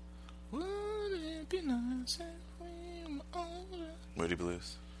 Would it be nice if we were older? Moody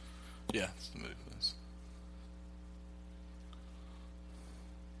Blues. Yeah, it's the Moody Blues.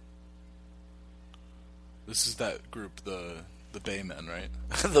 This is that group, the Baymen, right?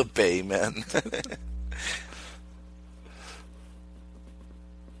 The Baymen.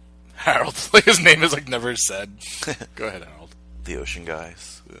 Harold. Like his name is like never said. Go ahead, Harold. The Ocean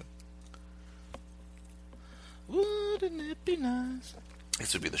Guys. Yeah. Wouldn't it be nice?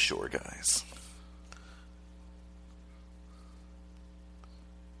 This would be the Shore Guys.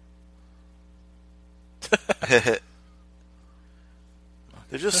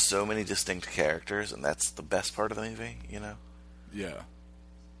 There's just so many distinct characters, and that's the best part of the movie, you know? Yeah.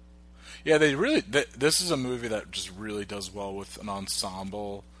 Yeah, they really. This is a movie that just really does well with an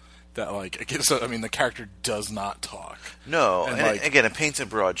ensemble that, like, I mean, the character does not talk. No, And, and like- again, it paints in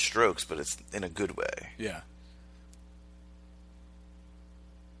broad strokes, but it's in a good way. Yeah.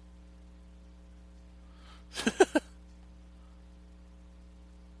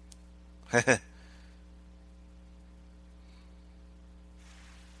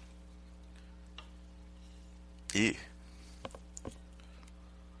 Ew.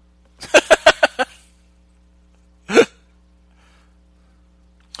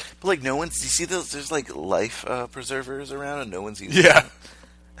 But like no one's. You see those? There's like life preservers around, and no one's using Yeah.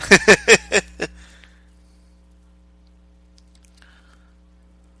 them.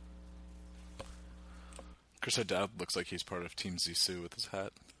 Chris O'Dowd looks like he's part of Team Zissou with his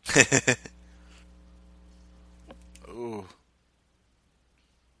hat. Ooh.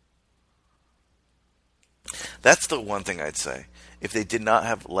 That's the one thing I'd say. If they did not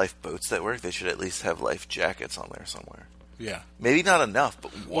have lifeboats that work, they should at least have life jackets on there somewhere. Yeah. Maybe not enough,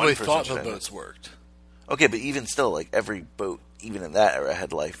 but one Well, they person thought should the have boats it. worked. Okay, but even still, like every boat, even in that era,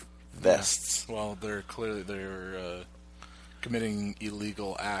 had life vests. Yeah. Well, they're committing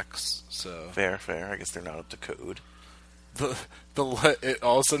illegal acts, so Fair. I guess they're not up to code. it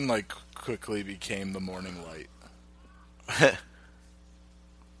all of a sudden like quickly became the morning light.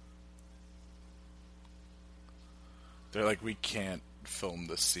 They're like, we can't film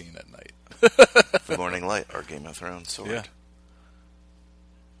this scene at night. The Morning Light, our Game of Thrones sword. Yeah.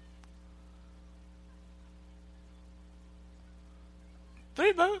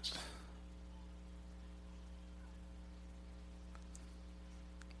 3 boats.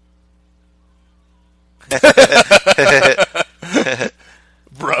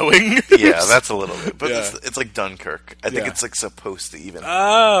 Rowing. Yeah, that's a little bit, but Yeah. it's like Dunkirk. I think Yeah. it's like supposed to even.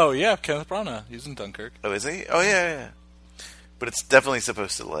 Oh yeah, Kenneth Branagh. He's in Dunkirk. Oh, is he? Oh yeah. But it's definitely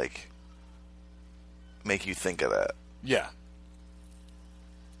supposed to like make you think of that. Yeah.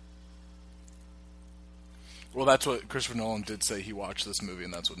 Well, that's what Christopher Nolan did say. He watched this movie,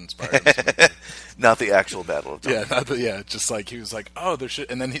 and that's what inspired him. Not the actual Battle of Dunkirk. Just like he was like, oh, there should,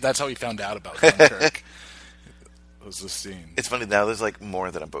 and then that's how he found out about Dunkirk. It was this scene. It's funny now. There's like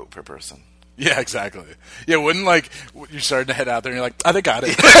more than a boat per person. Yeah, exactly. Yeah, wouldn't like you're starting to head out there, and you're like, oh, they got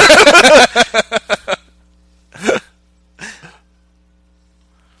it.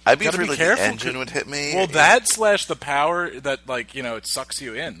 I'd be Gotta afraid be like careful, the engine would hit me. Well, that / the power that like it sucks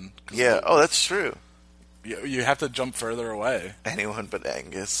you in. Yeah. Oh, that's true. You have to jump further away. Anyone but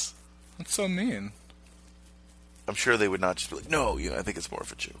Angus. That's so mean. I'm sure they would not just be like, no. I think it's more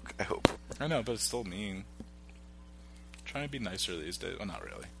of a joke. I hope. I know, but it's still mean. Trying to be nicer these days. Well, not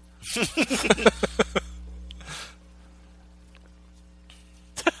really.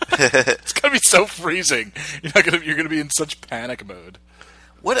 It's gonna be so freezing. You're gonna be in such panic mode.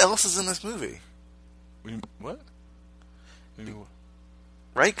 What else is in this movie? What? Maybe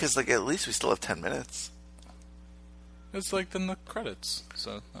Right? Because like at least we still have 10 minutes. it's like in the credits.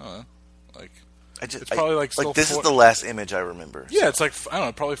 So I don't know. Like It's probably like still this is 4 the last image I remember. Yeah, it's like I don't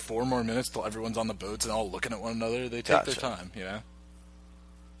know, probably 4 more minutes till everyone's on the boats and all looking at one another. They take their Gotcha. time,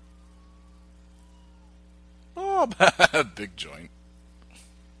 Oh, big joint.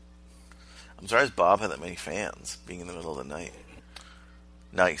 I'm surprised Bob had that many fans being in the middle of the night.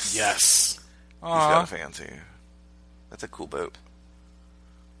 Nice. Yes. He's got a fan too. That's a cool boat.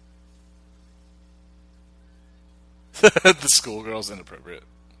 The schoolgirl's inappropriate.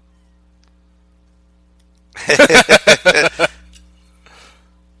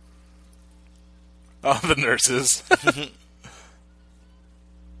 Oh, the nurses.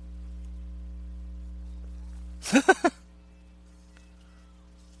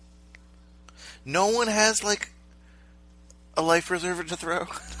 No one has like a life preserver to throw.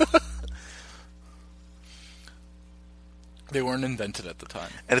 They weren't invented at the time.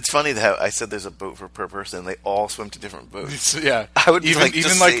 And it's funny that I said there's a boat per person, and they all swim to different boats. Yeah, I would even like, even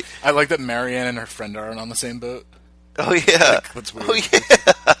just like say- I like that Marianne and her friend aren't on the same boat. Oh yeah. That's weird. Oh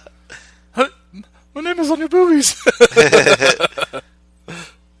yeah. My name is on your boobies.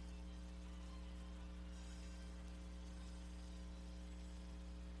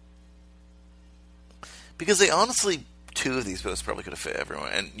 Because they honestly, 2 of these boats probably could have fit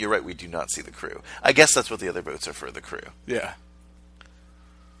everyone. And you're right, we do not see the crew. I guess that's what the other boats are for, the crew. Yeah,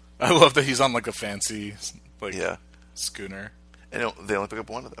 I love that he's on like a fancy Yeah. schooner. And they only pick up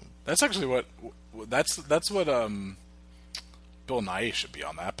one of them. That's actually what that's what Bill Nye should be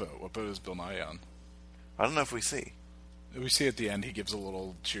on that boat. What boat is Bill Nye on? I don't know if we see. We see at the end he gives a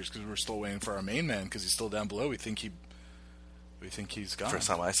little cheers because we're still waiting for our main man because he's still down below. We think he's gone. First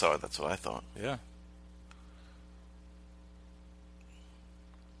time I saw it, that's what I thought. Yeah.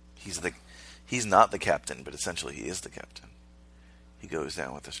 He's not the captain, but essentially he is the captain. He goes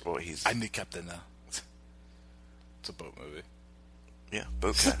down with the boy. I'm the captain now. It's a boat movie. Yeah,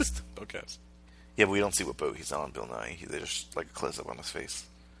 boat cast. Boat cast. Yeah, but we don't see what boat he's on, Bill Nye. They just like a close up on his face.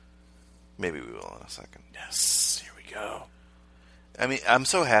 Maybe we will in a second. Yes, here we go. I mean, I'm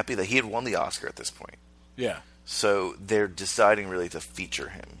so happy that he had won the Oscar at this point. Yeah. So they're deciding really to feature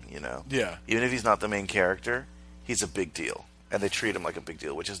him, Yeah. Even if he's not the main character, he's a big deal. And they treat him like a big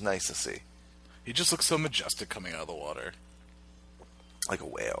deal, which is nice to see. He just looks so majestic coming out of the water. Like a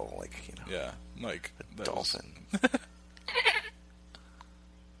whale, like, you know. Yeah, like A dolphin.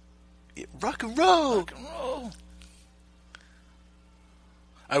 Yeah, rock and roll! Rock and roll!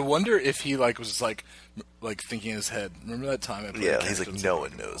 I wonder if he, like, was, like thinking in his head, remember that time I played Yeah, he's like, characters no like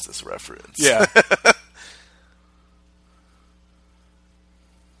one knows this reference. Yeah.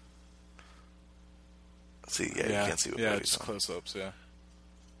 See, yeah, you can't see what yeah, movie's just on. close-ups, yeah.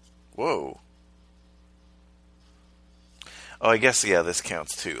 Whoa. Oh, I guess, yeah, this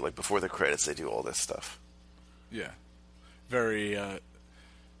counts too. Like, before the credits, they do all this stuff. Yeah. Very, I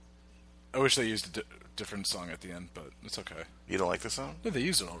wish they used a different song at the end, but it's okay. You don't like the song? No, they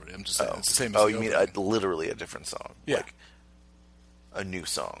used it already. I'm just saying, it's the same as Oh, the you mean opening. literally a different song? Yeah. Like, a new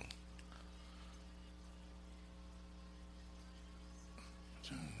song.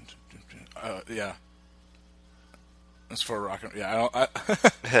 Yeah. As for rock and yeah, I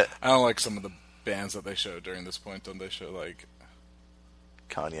don't like some of the bands that they show during this point. Don't they show like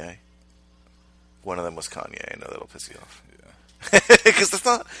Kanye? One of them was Kanye. I know that'll piss you off. Yeah. Because that's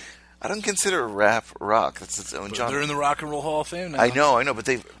not... I don't consider rap rock. That's its own But genre. they're in the Rock and Roll Hall of Fame now. I know, but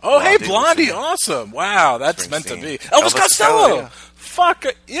they... Oh, hey, they Blondie, listen to awesome. Wow, that's meant to be. Springsteen. Elvis Costello! yeah. Fuck,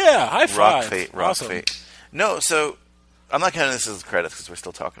 yeah, high five. Rock Awesome. Fate. No, so... I'm not counting this as credits because we're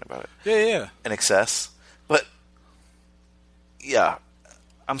still talking about it. Yeah. In excess. But, yeah,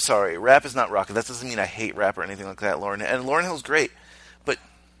 I'm sorry. Rap is not rock. That doesn't mean I hate rap or anything like that, Lauryn. And Lauryn Hill's great. But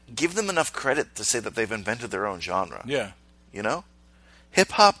give them enough credit to say that they've invented their own genre. Yeah. You know?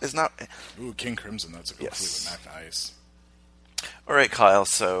 Hip-hop is not... Ooh, King Crimson, that's a good Yes. Fleetwood Mac. Nice. All right, Kyle,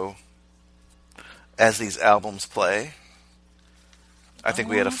 so as these albums play, I think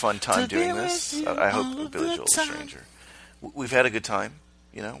we had a fun time doing this. I hope Billy Joel's a Stranger. We've had a good time.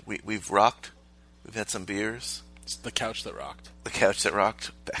 You know, we've rocked. We've had some beers. It's the couch that rocked. The couch that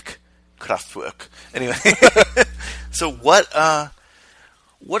rocked. Beck. Kraftwerk. Anyway, so what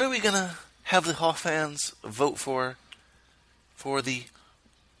are we going to have the Hoff fans vote for the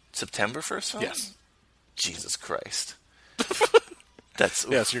September 1st film? Yes. Jesus Christ. That's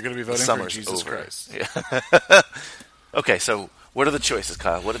Yes, you're going to be voting for summer's Jesus over. Christ. Yeah. Okay, so what are the choices,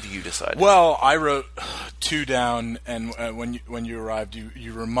 Kyle? What have you decided? Well, I wrote two down, and when you arrived,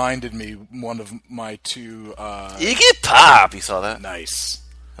 you reminded me one of my two. Iggy Pop! You saw that? Nice.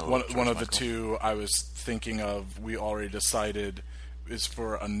 Hello, One George of the Michael. two I was thinking of, we already decided, is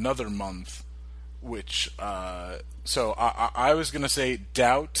for another month, which, so I was going to say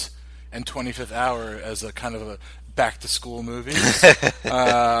Doubt and 25th Hour as a kind of a back-to-school movie.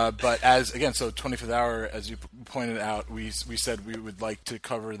 But as, again, so 25th Hour, as you pointed out, we said we would like to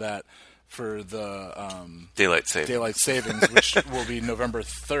cover that for the Daylight Savings, which will be November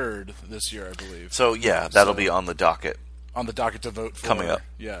 3rd this year, I believe. So, yeah, that'll So- be on the docket. On the docket to vote for. Coming up.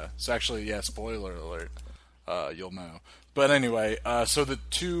 Yeah. So actually, yeah, spoiler alert. You'll know. But anyway, so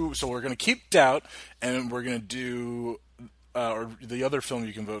we're going to keep Doubt, and we're going to do, or the other film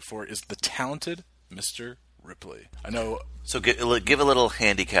you can vote for is The Talented Mr. Ripley. I know. So give a little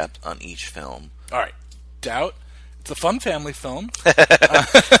handicap on each film. All right. Doubt. It's a fun family film.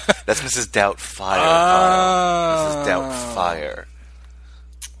 That's Mrs. Doubtfire, Kyle. Mrs. Doubtfire.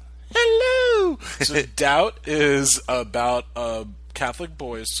 Hello. So Doubt is about a Catholic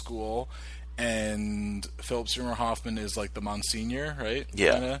boys' school, and Philip Seymour Hoffman is like the Monsignor, right?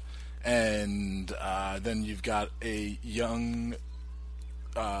 Yeah. Kinda. And then you've got a young,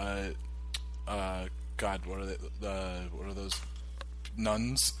 God, what are they? What are those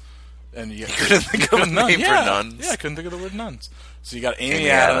nuns? And you couldn't think of a name for nuns. Yeah, I couldn't think of the word nuns. So you got Amy Amy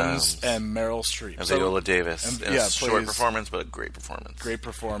Adams Adams. and Meryl Streep. And So- Viola Davis. and- In yeah, a short plays- performance, but a great performance. Great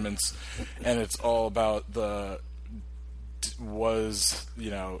performance, and it's all about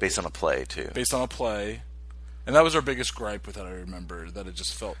Based on a play, too. based on a play, and that was our biggest gripe with it. I remember that it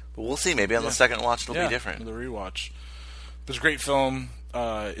just felt But we'll see. Maybe on the second watch it'll be with different. the rewatch. It was a great film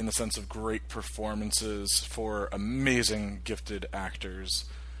in the sense of great performances for amazing, gifted actors.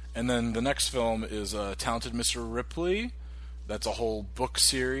 And then the next film is Talented Mr. Ripley. That's a whole book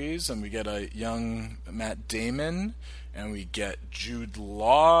series, and we get a young Matt Damon, and we get Jude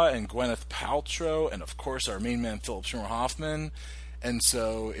Law and Gwyneth Paltrow, and of course our main man Philip Seymour Hoffman. And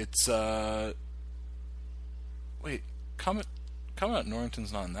so it's wait, Comet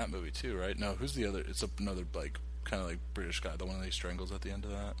Norrington's not in that movie too, right? No, who's the other? It's another like kind of like British guy, the one that he strangles at the end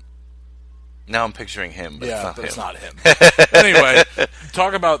of that. Now I'm picturing him, but Yeah, it's not but him. it's not him. Anyway,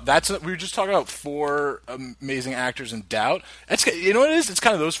 talk about we were just talking about four amazing actors in Doubt. It's, you know what it is? It's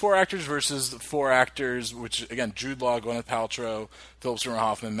kind of those four actors versus the four actors, which again, Jude Law, Gwyneth Paltrow, Philip Seymour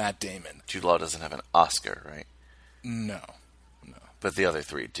Hoffman, Matt Damon. Jude Law doesn't have an Oscar, right? No. But the other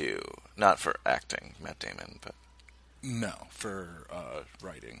three do. Not for acting, Matt Damon, but No, for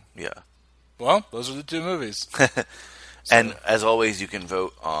writing. Yeah. Well, those are the two movies. And as always, you can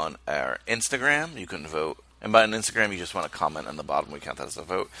vote on our Instagram. You can vote, and by an Instagram, you just want to comment on the bottom. We count that as a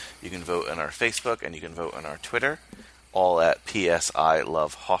vote. You can vote on our Facebook, and you can vote on our Twitter, all at PSI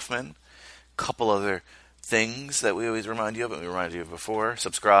Love Hoffman. Couple other things that we always remind you of, and we reminded you of before.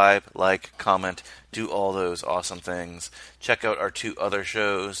 Subscribe, like, comment, do all those awesome things. Check out our 2 other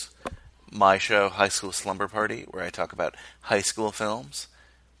shows. My show, High School Slumber Party, where I talk about high school films.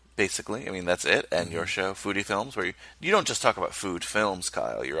 Basically, I mean, that's it. And your show, Foodie Films, where you don't just talk about food films,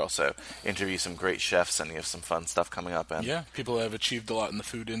 Kyle. You also interview some great chefs, and you have some fun stuff coming up. And yeah, people have achieved a lot in the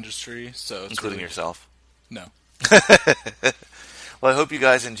food industry, so it's including really yourself. No. Well, I hope you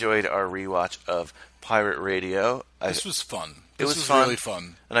guys enjoyed our rewatch of Pirate Radio. This was fun. It was fun. Really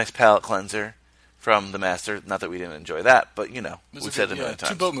fun. A nice palate cleanser from the master. Not that we didn't enjoy that, but, you know, we've said it many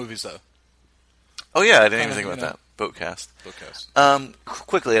times. 2 boat movies, though. Oh, yeah, I didn't even think about that. Boatcast.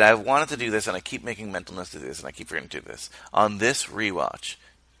 Quickly, and I wanted to do this, and I keep making mental notes to do this, and I keep forgetting to do this. On this rewatch,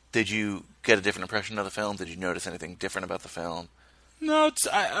 did you get a different impression of the film? Did you notice anything different about the film? No,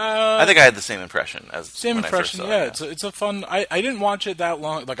 I think I had the same impression as when I first saw it. It's a fun. I didn't watch it that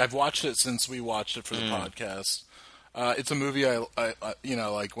long. Like, I've watched it since we watched it for the podcast. It's a movie I you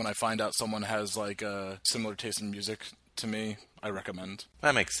know, like, when I find out someone has like a similar taste in music to me, I recommend.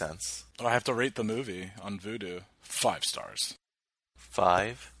 That makes sense. But I have to rate the movie on Vudu. 5 stars.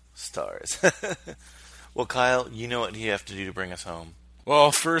 5 stars. Well, Kyle, you know what you have to do to bring us home.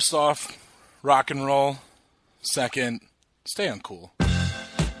 Well, first off, rock and roll. Second, stay uncool.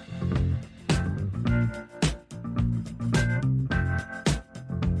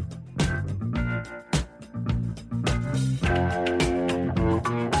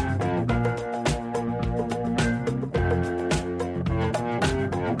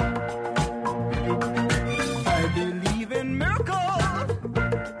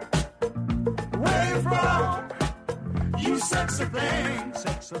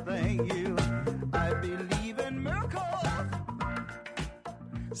 Sexy thing, you. I believe in miracles.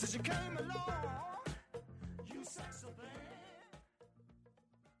 Since you came along.